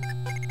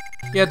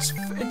 Yeah,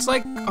 it's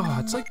like, oh,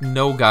 it's like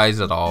no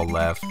guys at all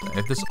left. I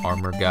have this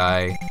armor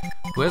guy.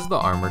 Who has the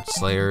armored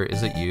slayer?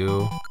 Is it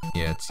you?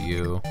 Yeah, it's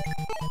you.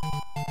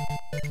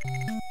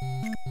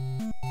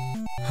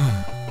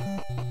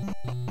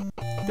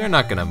 They're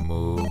not gonna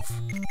move.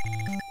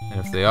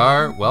 And if they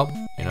are, well,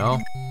 you know,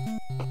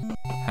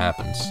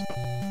 happens.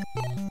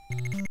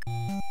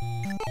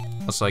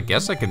 Also, I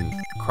guess I can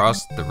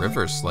cross the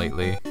river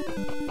slightly.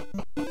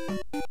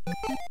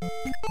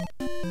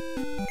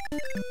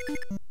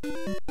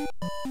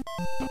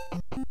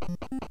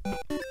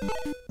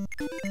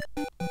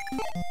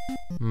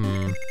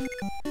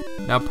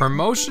 Now,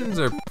 promotions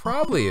are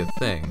probably a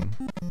thing,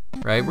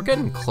 right? We're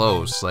getting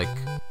close, like,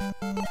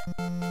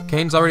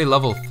 Kane's already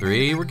level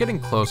 3. We're getting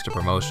close to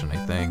promotion,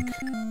 I think.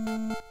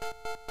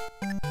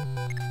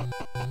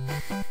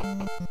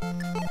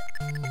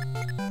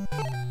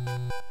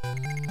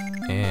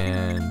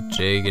 And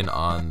Jagan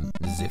on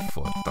the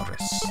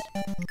fortress.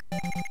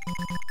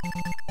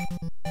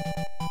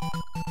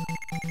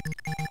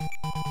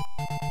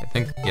 I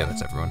think, yeah,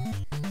 that's everyone.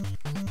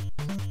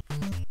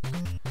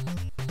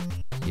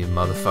 You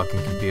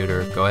motherfucking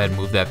computer. Go ahead and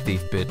move that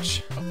thief,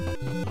 bitch.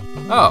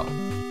 Oh.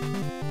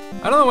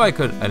 I don't know why I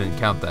didn't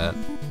count that.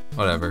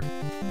 Whatever.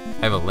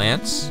 I have a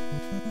lance.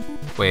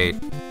 Wait.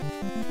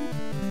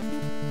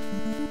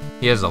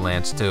 He has a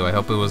lance too. I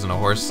hope it wasn't a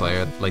horse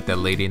slayer like that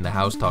lady in the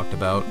house talked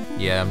about.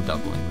 Yeah, I'm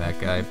doubling that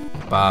guy.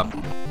 Bop.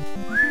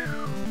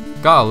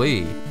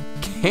 Golly.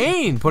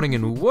 Kane putting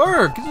in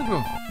work. He doesn't give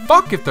a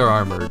fuck if they're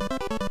armored.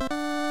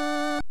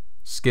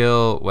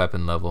 Skill,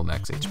 weapon level,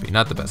 max HP.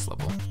 Not the best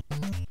level.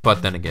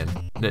 But then again,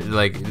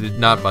 like,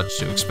 not much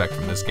to expect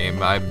from this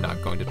game. I'm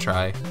not going to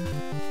try.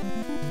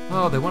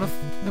 Oh, they want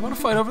to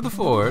fight over the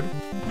ford.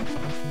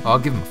 I'll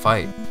give them a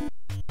fight.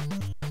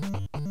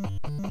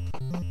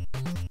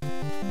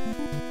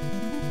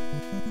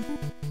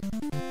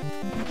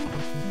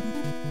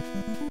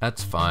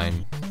 That's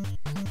fine.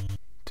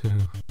 2.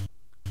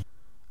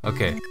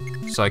 Okay,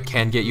 so I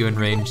can get you in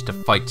range to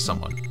fight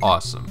someone.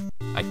 Awesome.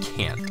 I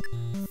can't.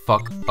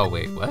 Fuck. Oh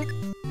wait, what?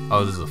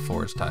 Oh, this is a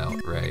forest tile,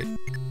 right?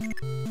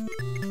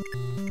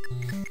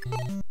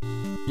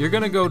 You're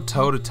gonna go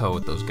toe to toe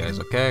with those guys,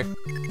 okay?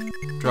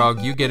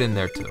 Drog, you get in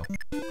there too.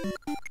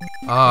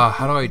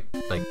 How do I,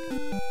 like,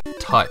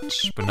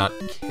 touch, but not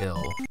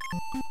kill?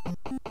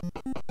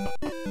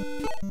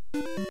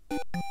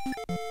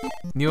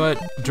 You know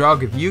what?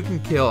 Drog, if you can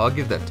kill, I'll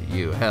give that to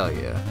you. Hell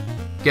yeah.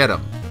 Get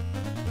him.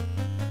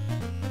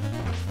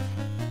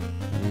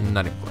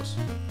 Not even close.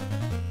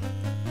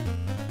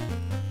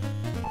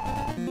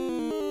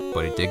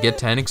 But he did get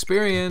 10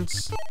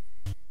 experience.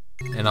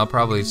 And I'll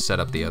probably set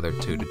up the other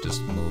 2 to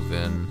just move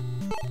in.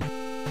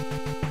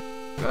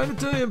 Gotta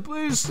tell you,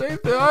 please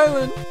save the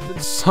island.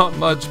 It's not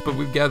much, but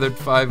we've gathered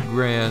 5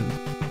 grand.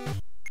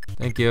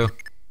 Thank you.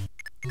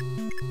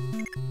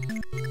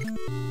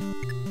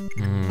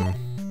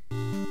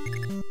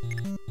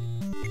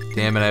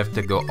 Damn it, I have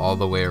to go all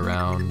the way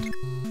around.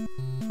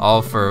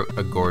 All for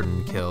a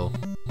Gordon kill.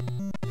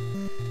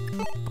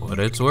 But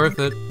it's worth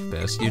it.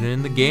 Best unit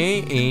in the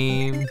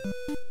game.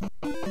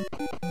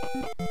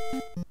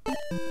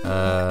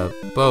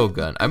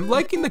 Bowgun. I'm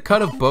liking the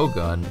cut of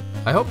bowgun.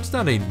 I hope it's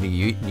not a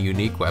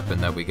unique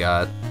weapon that we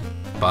got.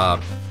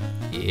 Bob.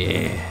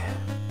 Yeah.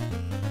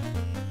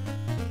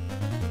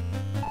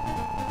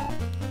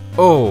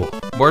 Oh,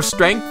 more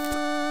strength?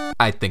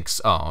 I think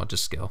so. Oh,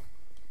 just skill.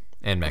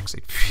 And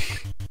Maxi.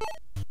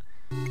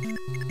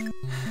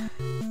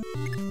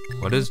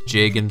 What does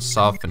Jagan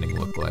softening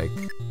look like?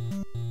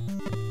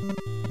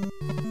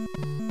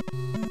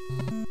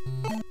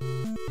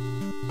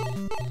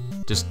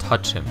 Just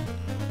touch him.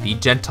 Be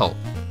gentle.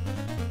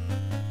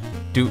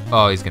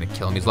 Oh, he's gonna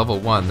kill him. He's level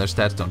 1. Their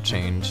stats don't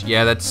change.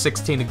 Yeah, that's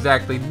 16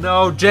 exactly.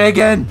 No,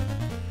 Jagan!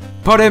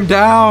 Put him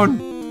down!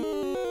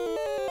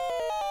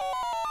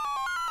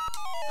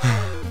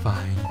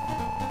 Fine.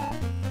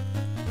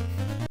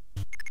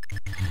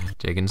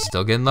 Jagan's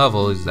still getting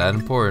level. Is that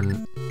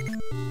important?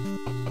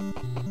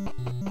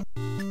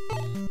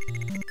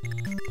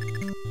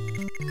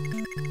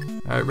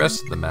 Alright,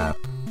 rest of the map.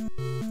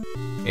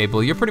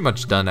 Abel, you're pretty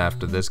much done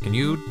after this. Can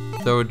you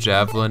throw a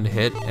javelin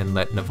hit and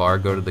let Navarre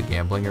go to the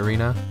gambling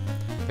arena?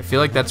 I feel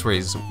like that's where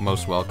he's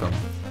most welcome.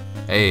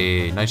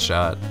 Hey, nice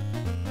shot.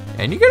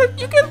 And you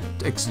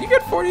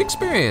get 40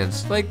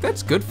 experience. Like,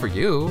 that's good for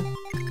you.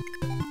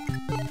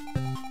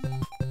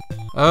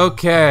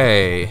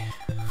 Okay.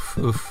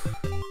 Oof.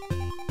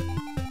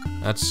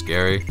 That's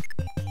scary.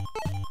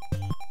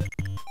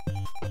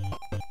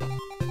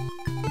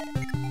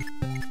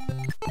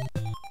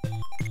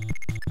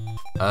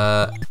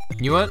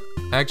 You know what?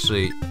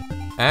 Actually,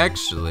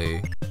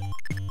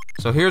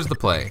 so here's the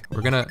play.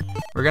 We're gonna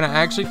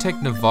actually take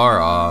Navarre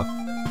off.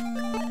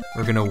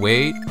 We're gonna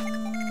wait.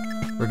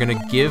 We're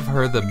gonna give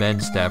her the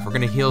men's staff. We're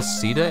gonna heal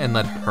Sita and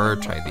let her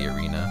try the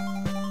arena.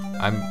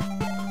 I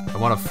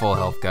want a full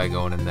health guy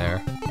going in there.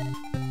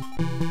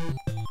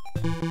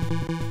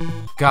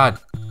 God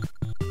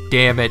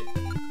damn it.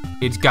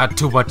 It's got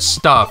too much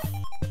stuff.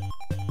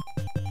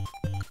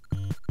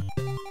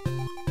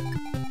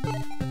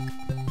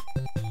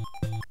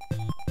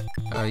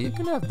 You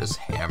can have this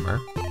hammer.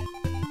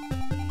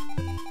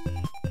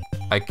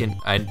 I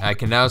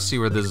can now see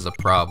where this is a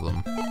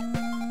problem.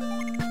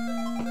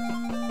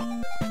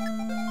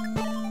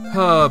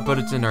 But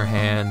it's in her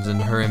hands,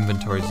 and her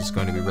inventory is just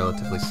going to be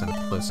relatively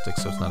simplistic,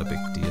 so it's not a big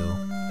deal.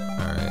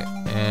 Alright,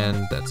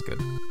 and that's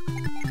good.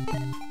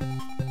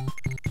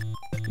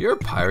 You're a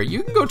pirate.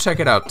 You can go check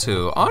it out,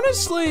 too.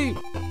 Honestly,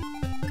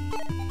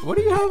 what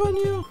do you have on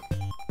you?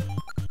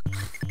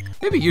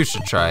 Maybe you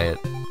should try it.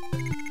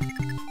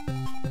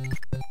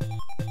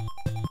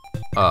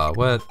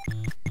 What?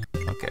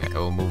 Okay, I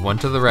will move 1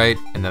 to the right,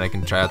 and then I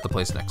can try out the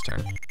place next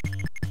turn.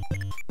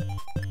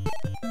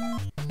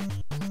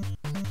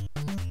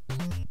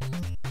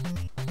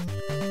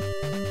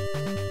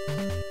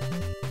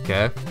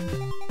 Okay.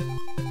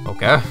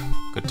 Okay,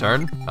 good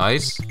turn,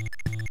 nice.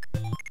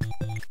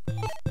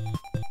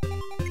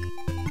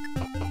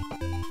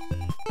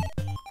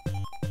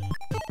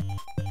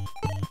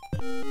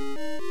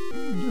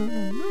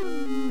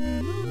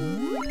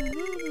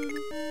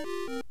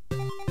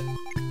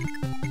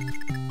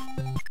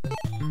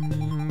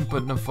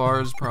 But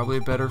Navarre is probably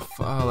a better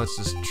let's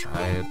just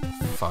try it.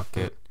 Fuck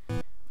it.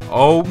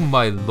 Oh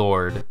my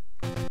lord.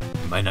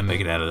 You might not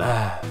make it out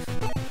alive.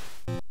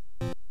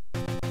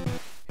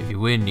 If you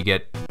win, you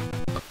get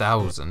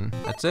 6,000.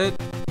 That's it?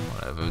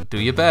 Whatever, do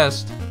your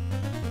best.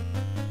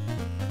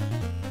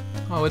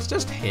 Oh, it's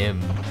just him.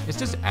 It's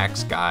just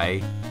Axe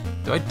Guy.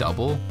 Do I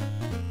double?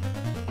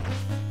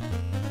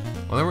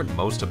 Well, they weren't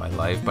most of my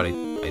life, but I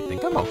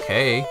think I'm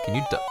okay. Can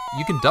you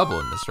can double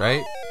in this,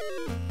 right?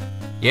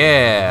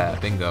 Yeah,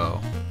 bingo.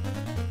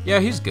 Yeah,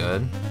 he's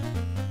good.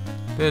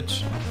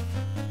 Bitch.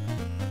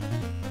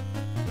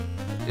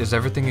 Is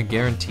everything a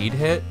guaranteed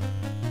hit?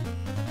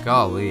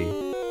 Golly.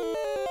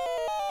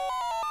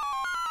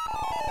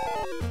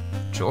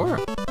 Sure.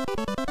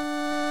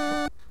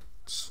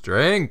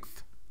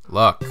 Strength.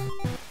 Luck.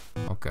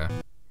 Okay.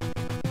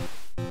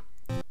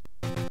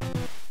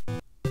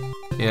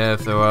 Yeah,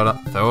 throw it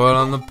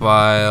on the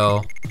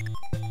pile.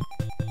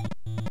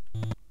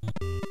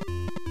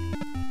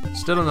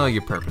 Still don't know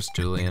your purpose,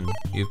 Julian.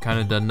 You've kind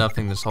of done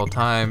nothing this whole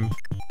time.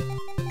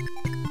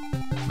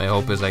 My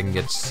hope is I can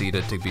get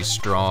Sita to be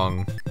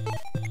strong.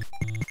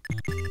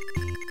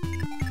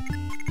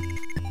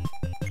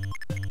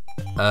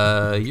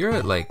 You're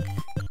at like,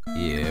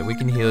 yeah, we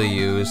can heal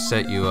you,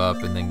 set you up,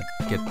 and then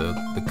get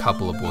the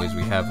couple of boys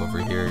we have over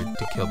here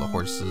to kill the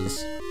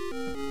horses.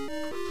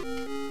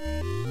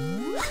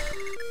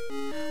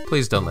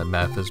 Please don't let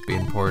Mathis be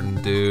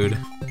important, dude.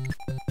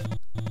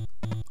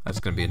 That's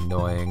gonna be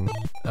annoying.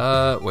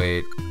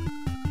 Wait.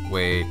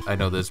 Wait, I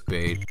know this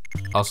bait.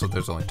 Also,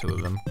 there's only 2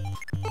 of them.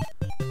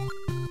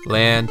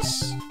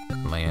 Lance.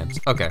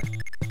 Okay.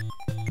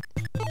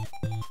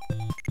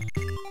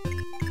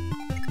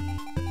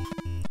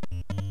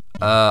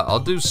 I'll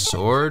do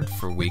sword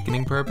for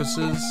weakening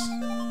purposes.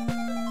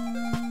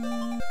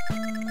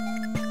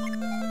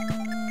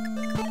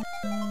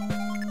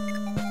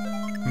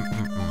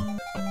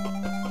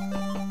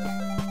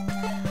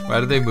 Why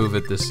do they move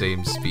at the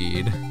same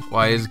speed?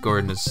 Why is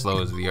Gordon as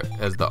slow as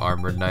the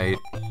armored knight?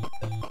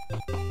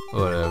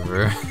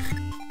 Whatever.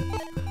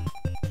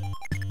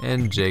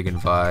 And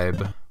Jagan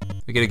vibe.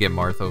 We gotta get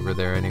Marth over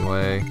there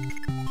anyway.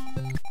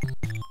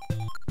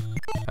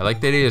 I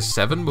like that he has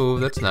 7 move,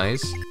 that's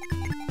nice.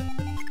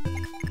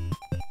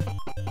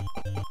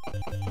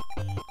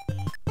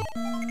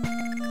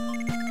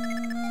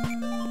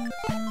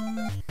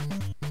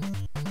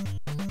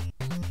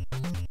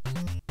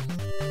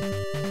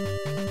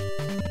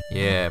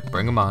 Yeah,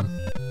 bring him on.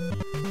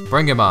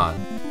 Bring him on.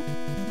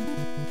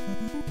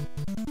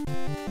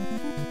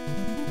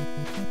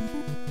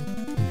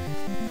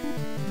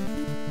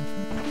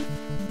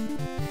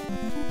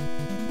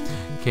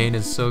 Kane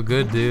is so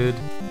good, dude.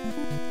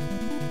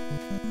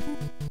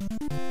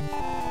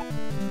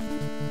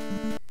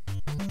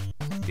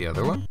 The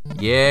other one?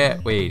 Yeah,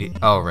 wait.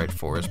 Oh, right,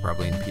 Forrest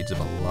probably impedes him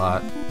a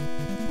lot.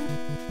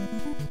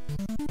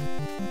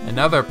 And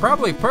now they're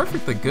probably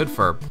perfectly good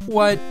for...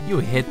 What? You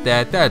hit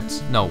that?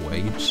 That's... No way,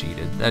 you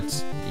cheated.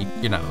 That's...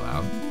 You're not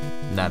allowed.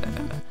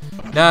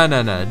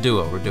 No. Do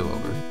over.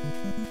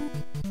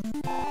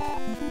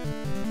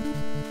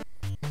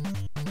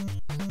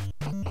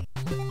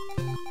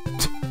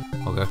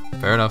 Okay,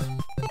 fair enough.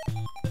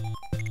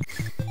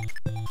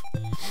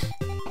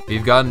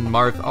 We've gotten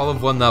Marth all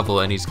of 1 level,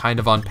 and he's kind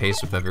of on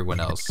pace with everyone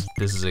else.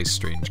 This is a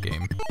strange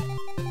game.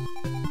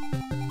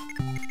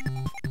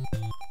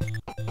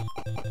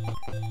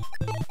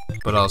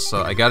 But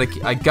also, I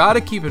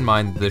gotta keep in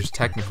mind that there's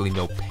technically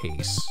no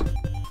pace.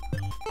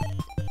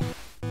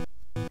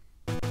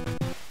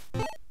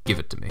 Give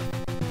it to me.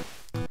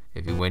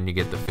 If you win, you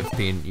get the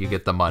 15. You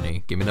get the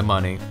money. Give me the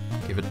money.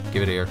 Give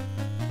it here.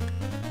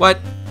 What?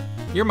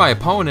 You're my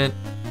opponent.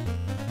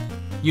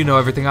 You know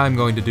everything I'm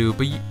going to do,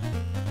 but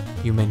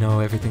you may know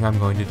everything I'm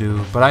going to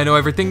do, but I know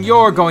everything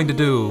you're going to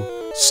do.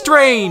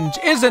 Strange,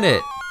 isn't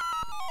it?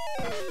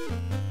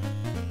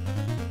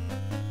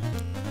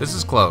 This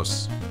is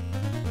close.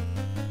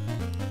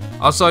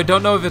 Also, I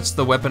don't know if it's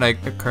the weapon I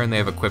currently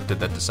have equipped that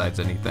decides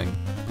anything.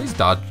 Please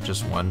dodge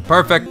just 1.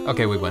 Perfect.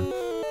 Okay, we win.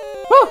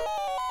 Woo!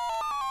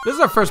 This is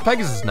our first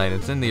Pegasus night.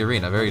 It's in the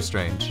arena. Very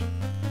strange.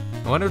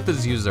 I wonder if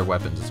this uses their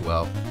weapons as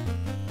well.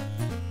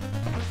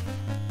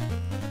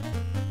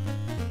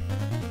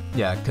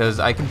 Yeah,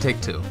 because I can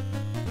take 2.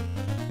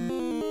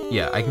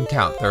 Yeah, I can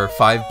count. There are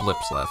 5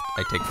 blips left.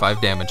 I take 5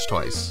 damage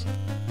twice.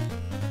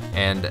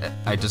 And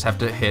I just have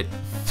to hit...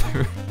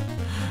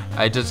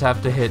 I just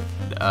have to hit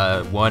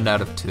 1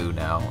 out of 2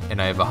 now,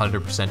 and I have a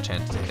 100%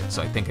 chance to hit,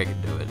 so I think I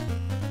can do it.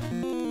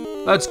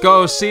 Let's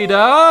go,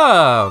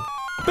 Sita!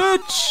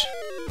 Bitch!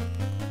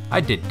 I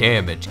did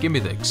damage. Give me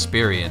the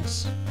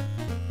experience.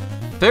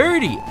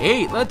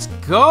 38, let's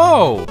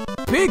go!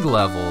 Big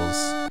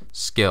levels.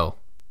 Skill.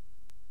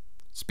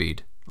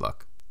 Speed.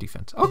 Luck.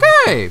 Defense.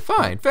 Okay,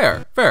 fine.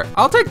 Fair.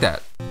 I'll take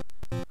that.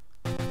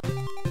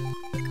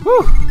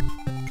 Whew.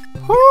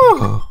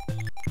 Whew.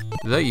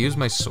 Did I use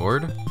my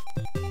sword?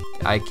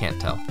 I can't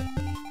tell.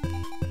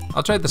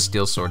 I'll try the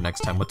steel sword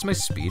next time. What's my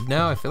speed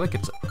now? I feel like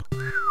it's...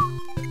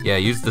 Yeah,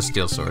 use the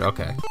steel sword.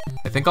 Okay.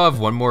 I think I'll have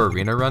 1 more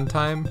arena run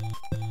time.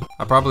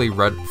 I'll probably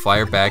fly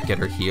her back, get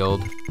her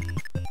healed.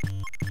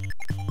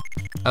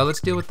 Let's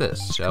deal with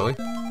this, shall we?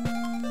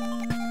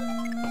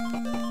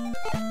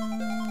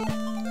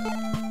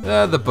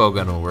 The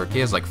bowgun will work. He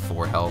has like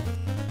 4 health.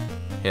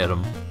 Hit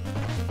him.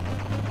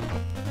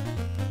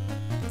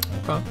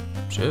 Okay.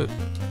 Shit.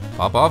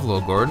 Pop off,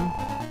 little Gordon.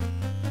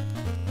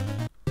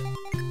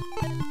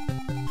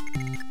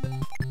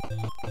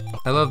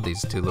 I love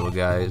these two little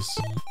guys.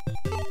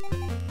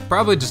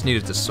 Probably just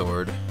needed the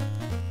sword.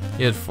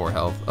 He had 4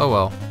 health. Oh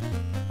well.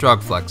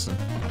 Drug flexing.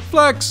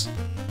 Flex!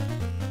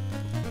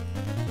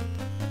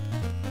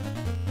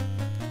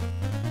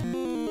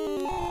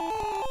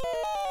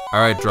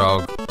 Alright,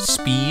 Drog.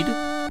 Speed.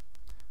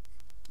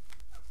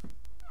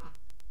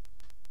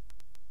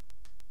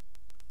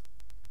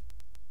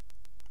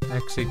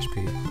 Max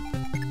HP.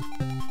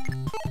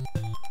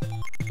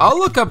 I'll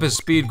look up his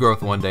speed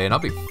growth one day and I'll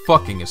be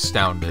fucking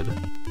astounded.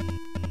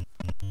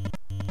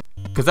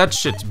 Cause that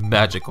shit's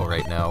magical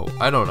right now.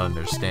 I don't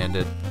understand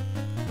it.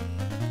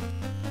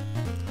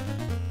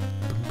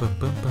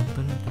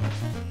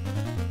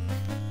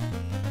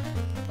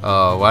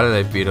 Oh, why did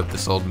I beat up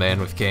this old man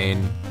with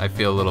Cane? I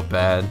feel a little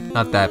bad.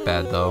 Not that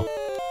bad though.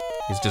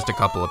 He's just a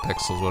couple of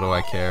pixels, what do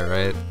I care,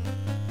 right?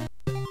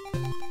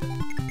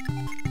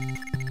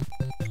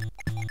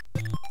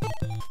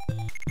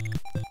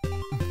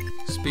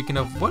 Speaking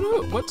of,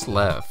 what's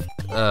left?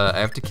 I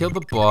have to kill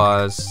the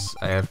boss.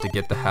 I have to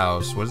get the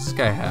house. What does this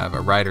guy have? A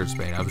rider's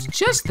bane. I was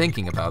just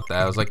thinking about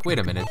that. I was like, wait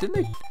a minute,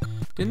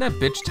 didn't that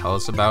bitch tell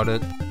us about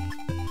it?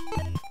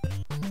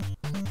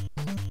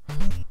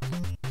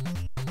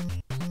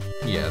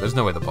 Yeah, there's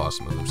no way the boss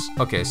moves.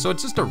 Okay, so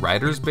it's just a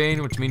rider's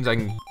bane, which means I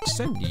can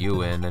send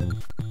you in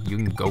and you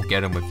can go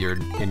get him with your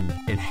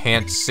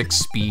enhanced 6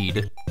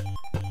 speed.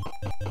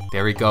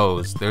 There he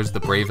goes. There's the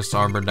bravest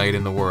armored knight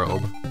in the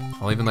world.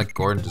 I'll even let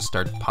Gordon just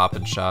start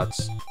popping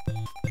shots.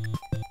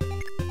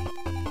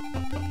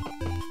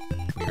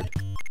 Weird.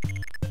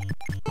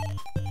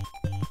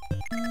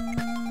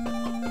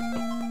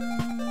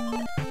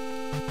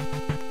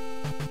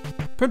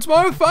 Prince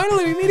Marv,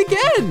 finally we meet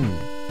again!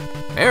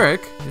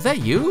 Eric, is that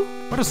you?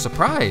 What a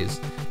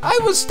surprise. I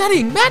was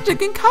studying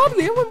magic in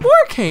Codley and when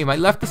war came, I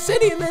left the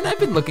city and then I've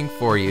been looking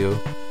for you.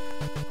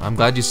 I'm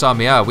glad you saw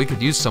me out. We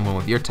could use someone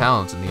with your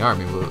talents in the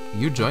army. Will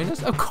you join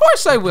us? Of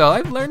course I will.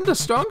 I've learned a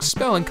strong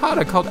spell in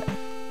kata called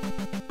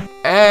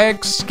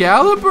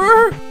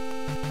Excalibur.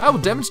 I will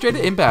demonstrate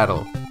it in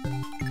battle.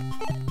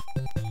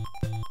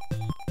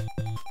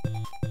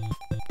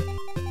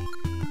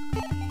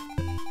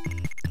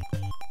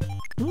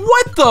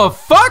 What the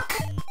fuck?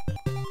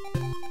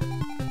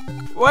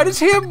 Why does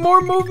he have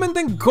more movement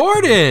than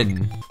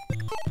Gordon?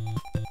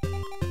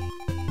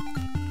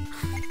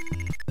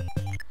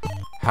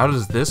 How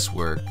does this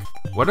work?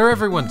 What are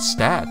everyone's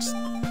stats?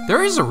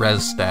 There is a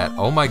res stat.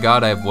 Oh my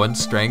god, I have 1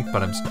 strength,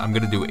 but I'm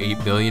gonna do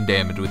 8 billion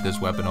damage with this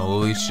weapon.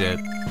 Holy shit.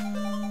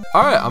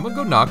 Alright, I'm gonna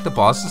go knock the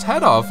boss's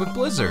head off with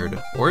Blizzard.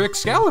 Or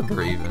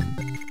Excalibur even.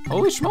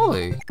 Holy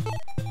schmoly.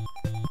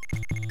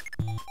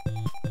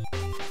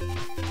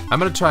 I'm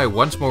gonna try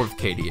once more with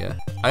Kadia.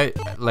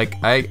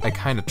 I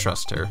kinda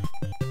trust her.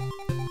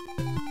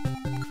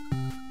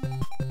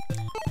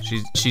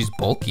 She's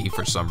bulky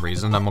for some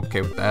reason. I'm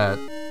okay with that.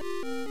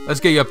 Let's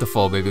get you up to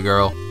full, baby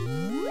girl.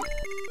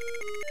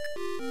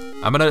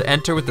 I'm gonna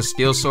enter with the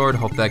steel sword,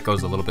 hope that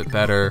goes a little bit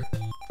better.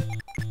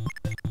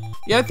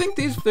 Yeah, I think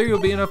these 3 will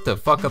be enough to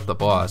fuck up the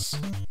boss.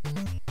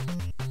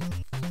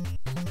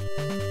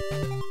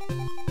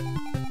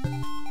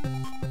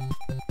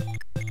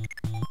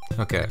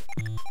 Okay.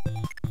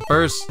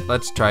 First,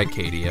 let's try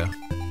Kadia.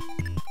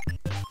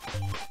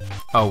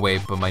 Oh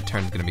wait, but my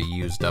turn's gonna be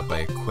used up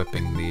by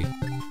equipping the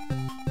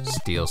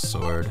steel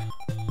sword.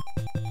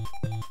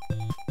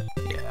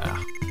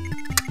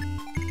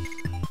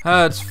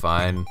 That's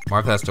fine.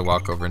 Martha has to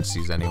walk over and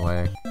seize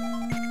anyway.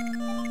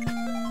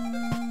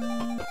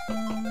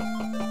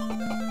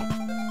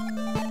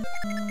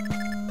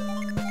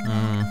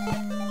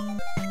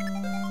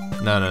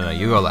 No,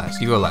 you go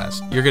last. You go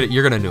last. You're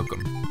gonna nuke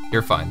him.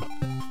 You're fine.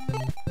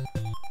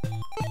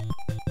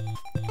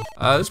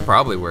 This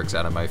probably works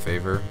out in my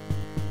favor.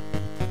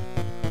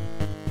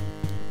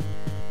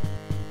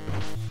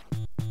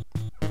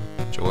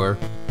 Sure.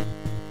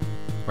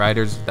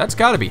 Riders, that's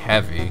gotta be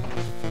heavy.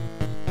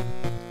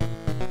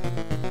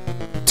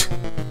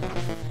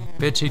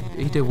 Bitch,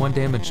 he did 1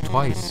 damage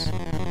twice.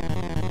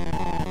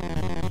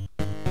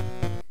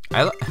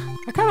 I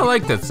kind of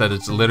like that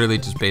it's literally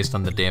just based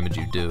on the damage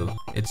you do.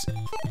 It's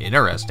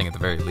interesting at the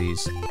very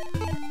least.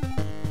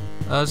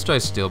 Let's try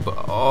steel, but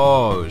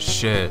oh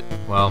shit.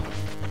 Well,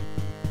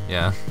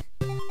 yeah.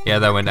 Yeah,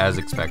 that went as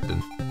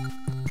expected.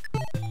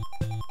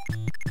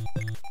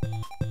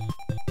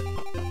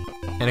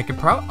 And it could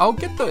I'll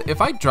get the, if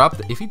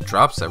he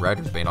drops that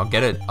Rider's Bane, I'll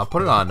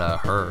put it on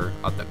her,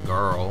 on the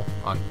girl,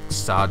 on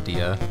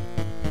Sadia.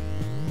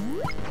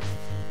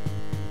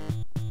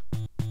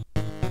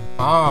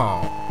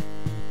 Oh,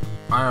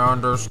 I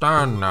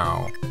understand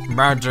now.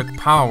 Magic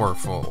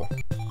powerful.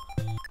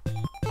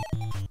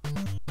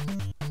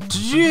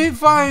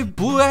 G5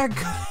 Black,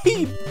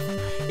 he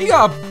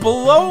got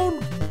blown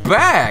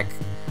back.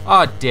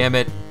 Aw, oh, damn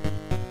it.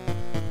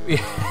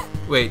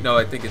 Wait, no,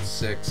 I think it's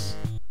 6.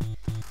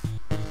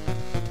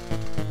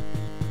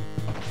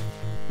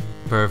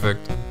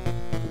 Perfect.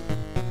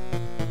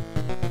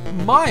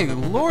 my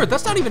lord,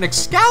 that's not even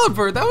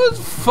Excalibur. That was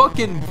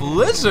fucking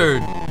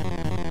Blizzard.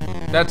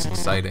 That's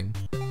exciting.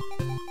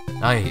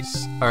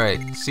 Nice. All right,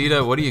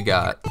 Sita, what do you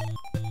got?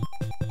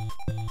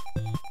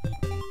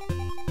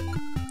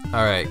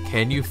 All right,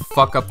 can you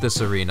fuck up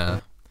this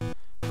arena?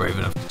 Brave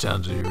enough to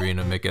challenge the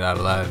arena, make it out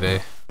alive, eh?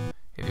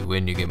 If you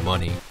win, you get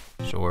money.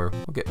 Sure,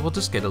 we'll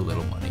just get a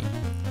little money.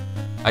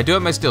 I do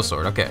have my steel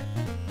sword, okay.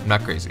 I'm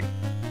not crazy.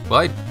 Will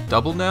I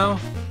double now?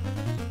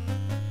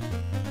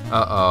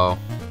 Uh-oh.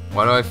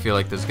 Why do I feel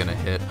like this is gonna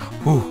hit?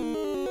 Whew.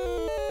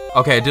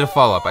 Okay, I did a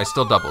follow-up. I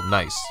still doubled.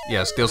 Nice.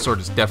 Yeah, steel sword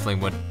is definitely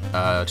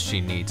what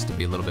she needs to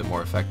be a little bit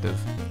more effective.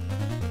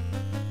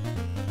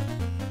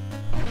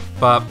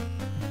 But,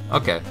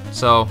 okay.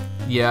 So,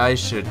 yeah, I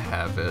should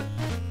have it.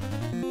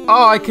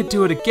 Oh, I could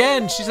do it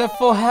again. She's at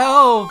full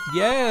health.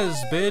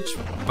 Yes, bitch.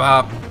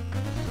 Bop.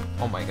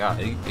 Oh my god,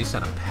 he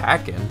sent a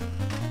pack in.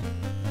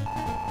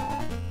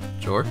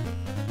 Sure.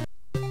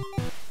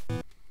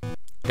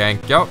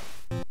 Thank you.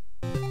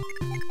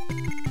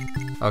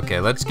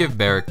 Okay, let's give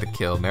Merrick the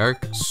kill.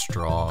 Merrick,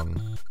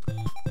 strong.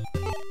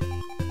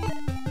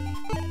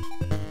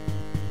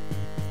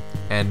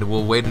 And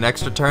we'll wait an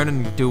extra turn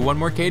and do one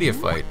more Cadia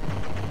fight.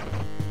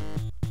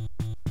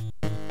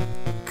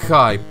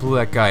 God, I blew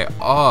that guy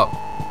up.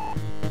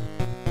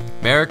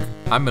 Merrick,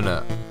 I'm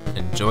gonna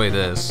enjoy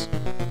this.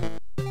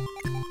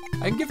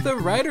 I can give the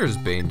Rider's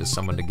Bane to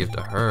someone to give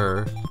to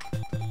her.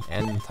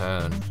 End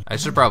turn. I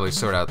should probably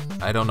sort out,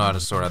 I don't know how to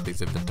sort out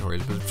these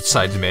inventories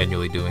besides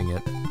manually doing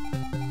it.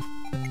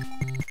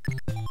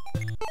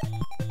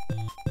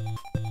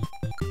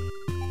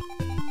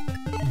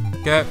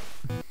 Okay.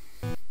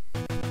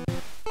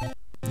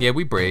 Yeah,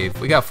 we brave.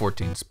 We got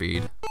 14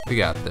 speed. We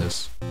got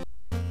this.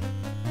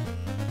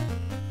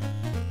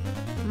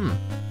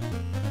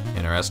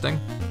 Interesting.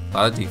 A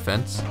lot of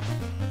defense.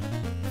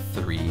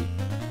 3.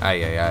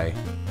 Aye, aye, aye.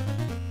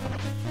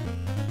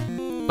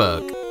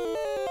 Bug.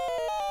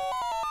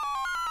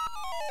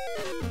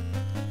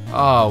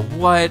 Oh,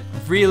 what?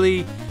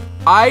 Really?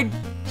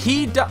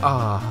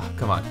 Oh,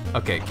 come on.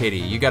 Okay, Katie,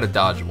 you gotta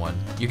dodge one.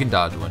 You can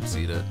dodge one,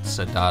 Sita.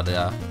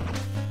 Sadada.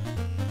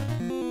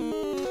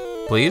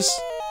 Please?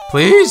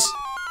 Please?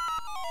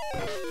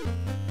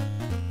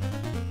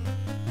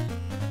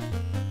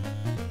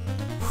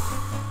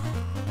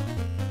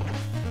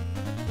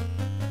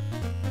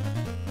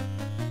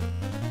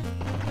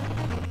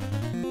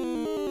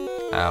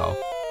 Ow.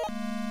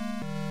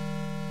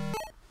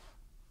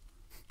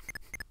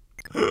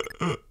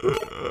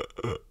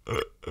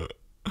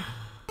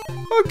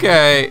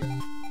 Okay,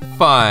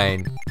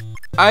 fine.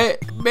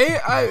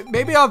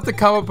 Maybe I'll have to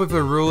come up with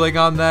a ruling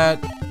on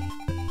that,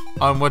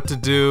 on what to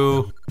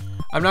do.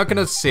 I'm not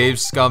gonna save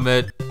scum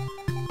it.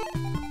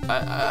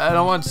 I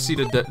don't want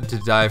Sita to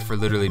die for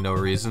literally no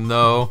reason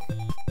though.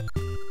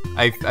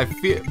 I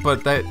feel,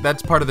 but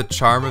that's part of the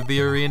charm of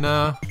the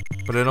arena.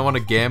 But I don't want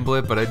to gamble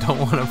it, but I don't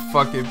want to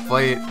fucking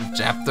play it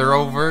chapter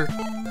over.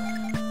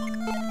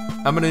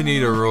 I'm gonna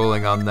need a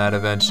ruling on that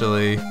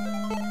eventually.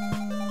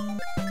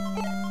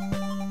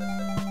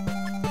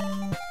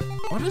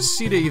 What does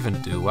Sita even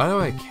do? Why do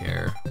I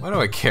care? Why do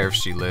I care if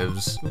she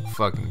lives? Who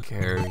fucking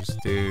cares,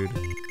 dude?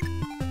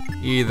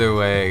 Either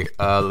way,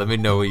 let me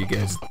know what you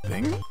guys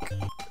think.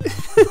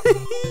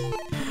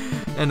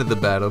 End of the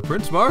battle.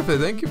 Prince Martha,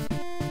 thank you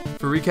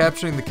for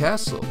recapturing the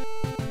castle.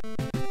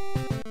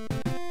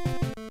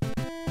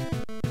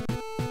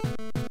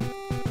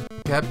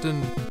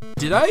 Captain,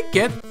 did I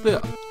get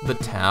the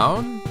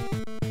town?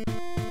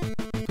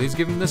 Please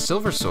give him the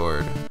silver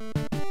sword.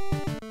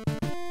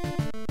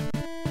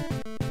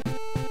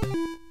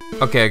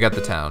 Okay, I got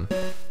the town.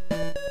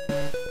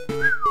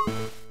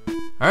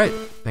 Alright,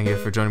 thank you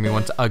for joining me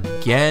once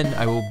again.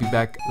 I will be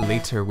back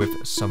later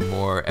with some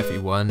more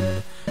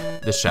FE1,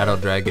 the Shadow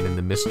Dragon and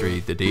the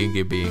Mystery, the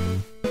Dingy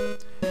Being.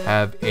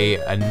 Have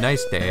a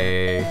nice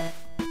day.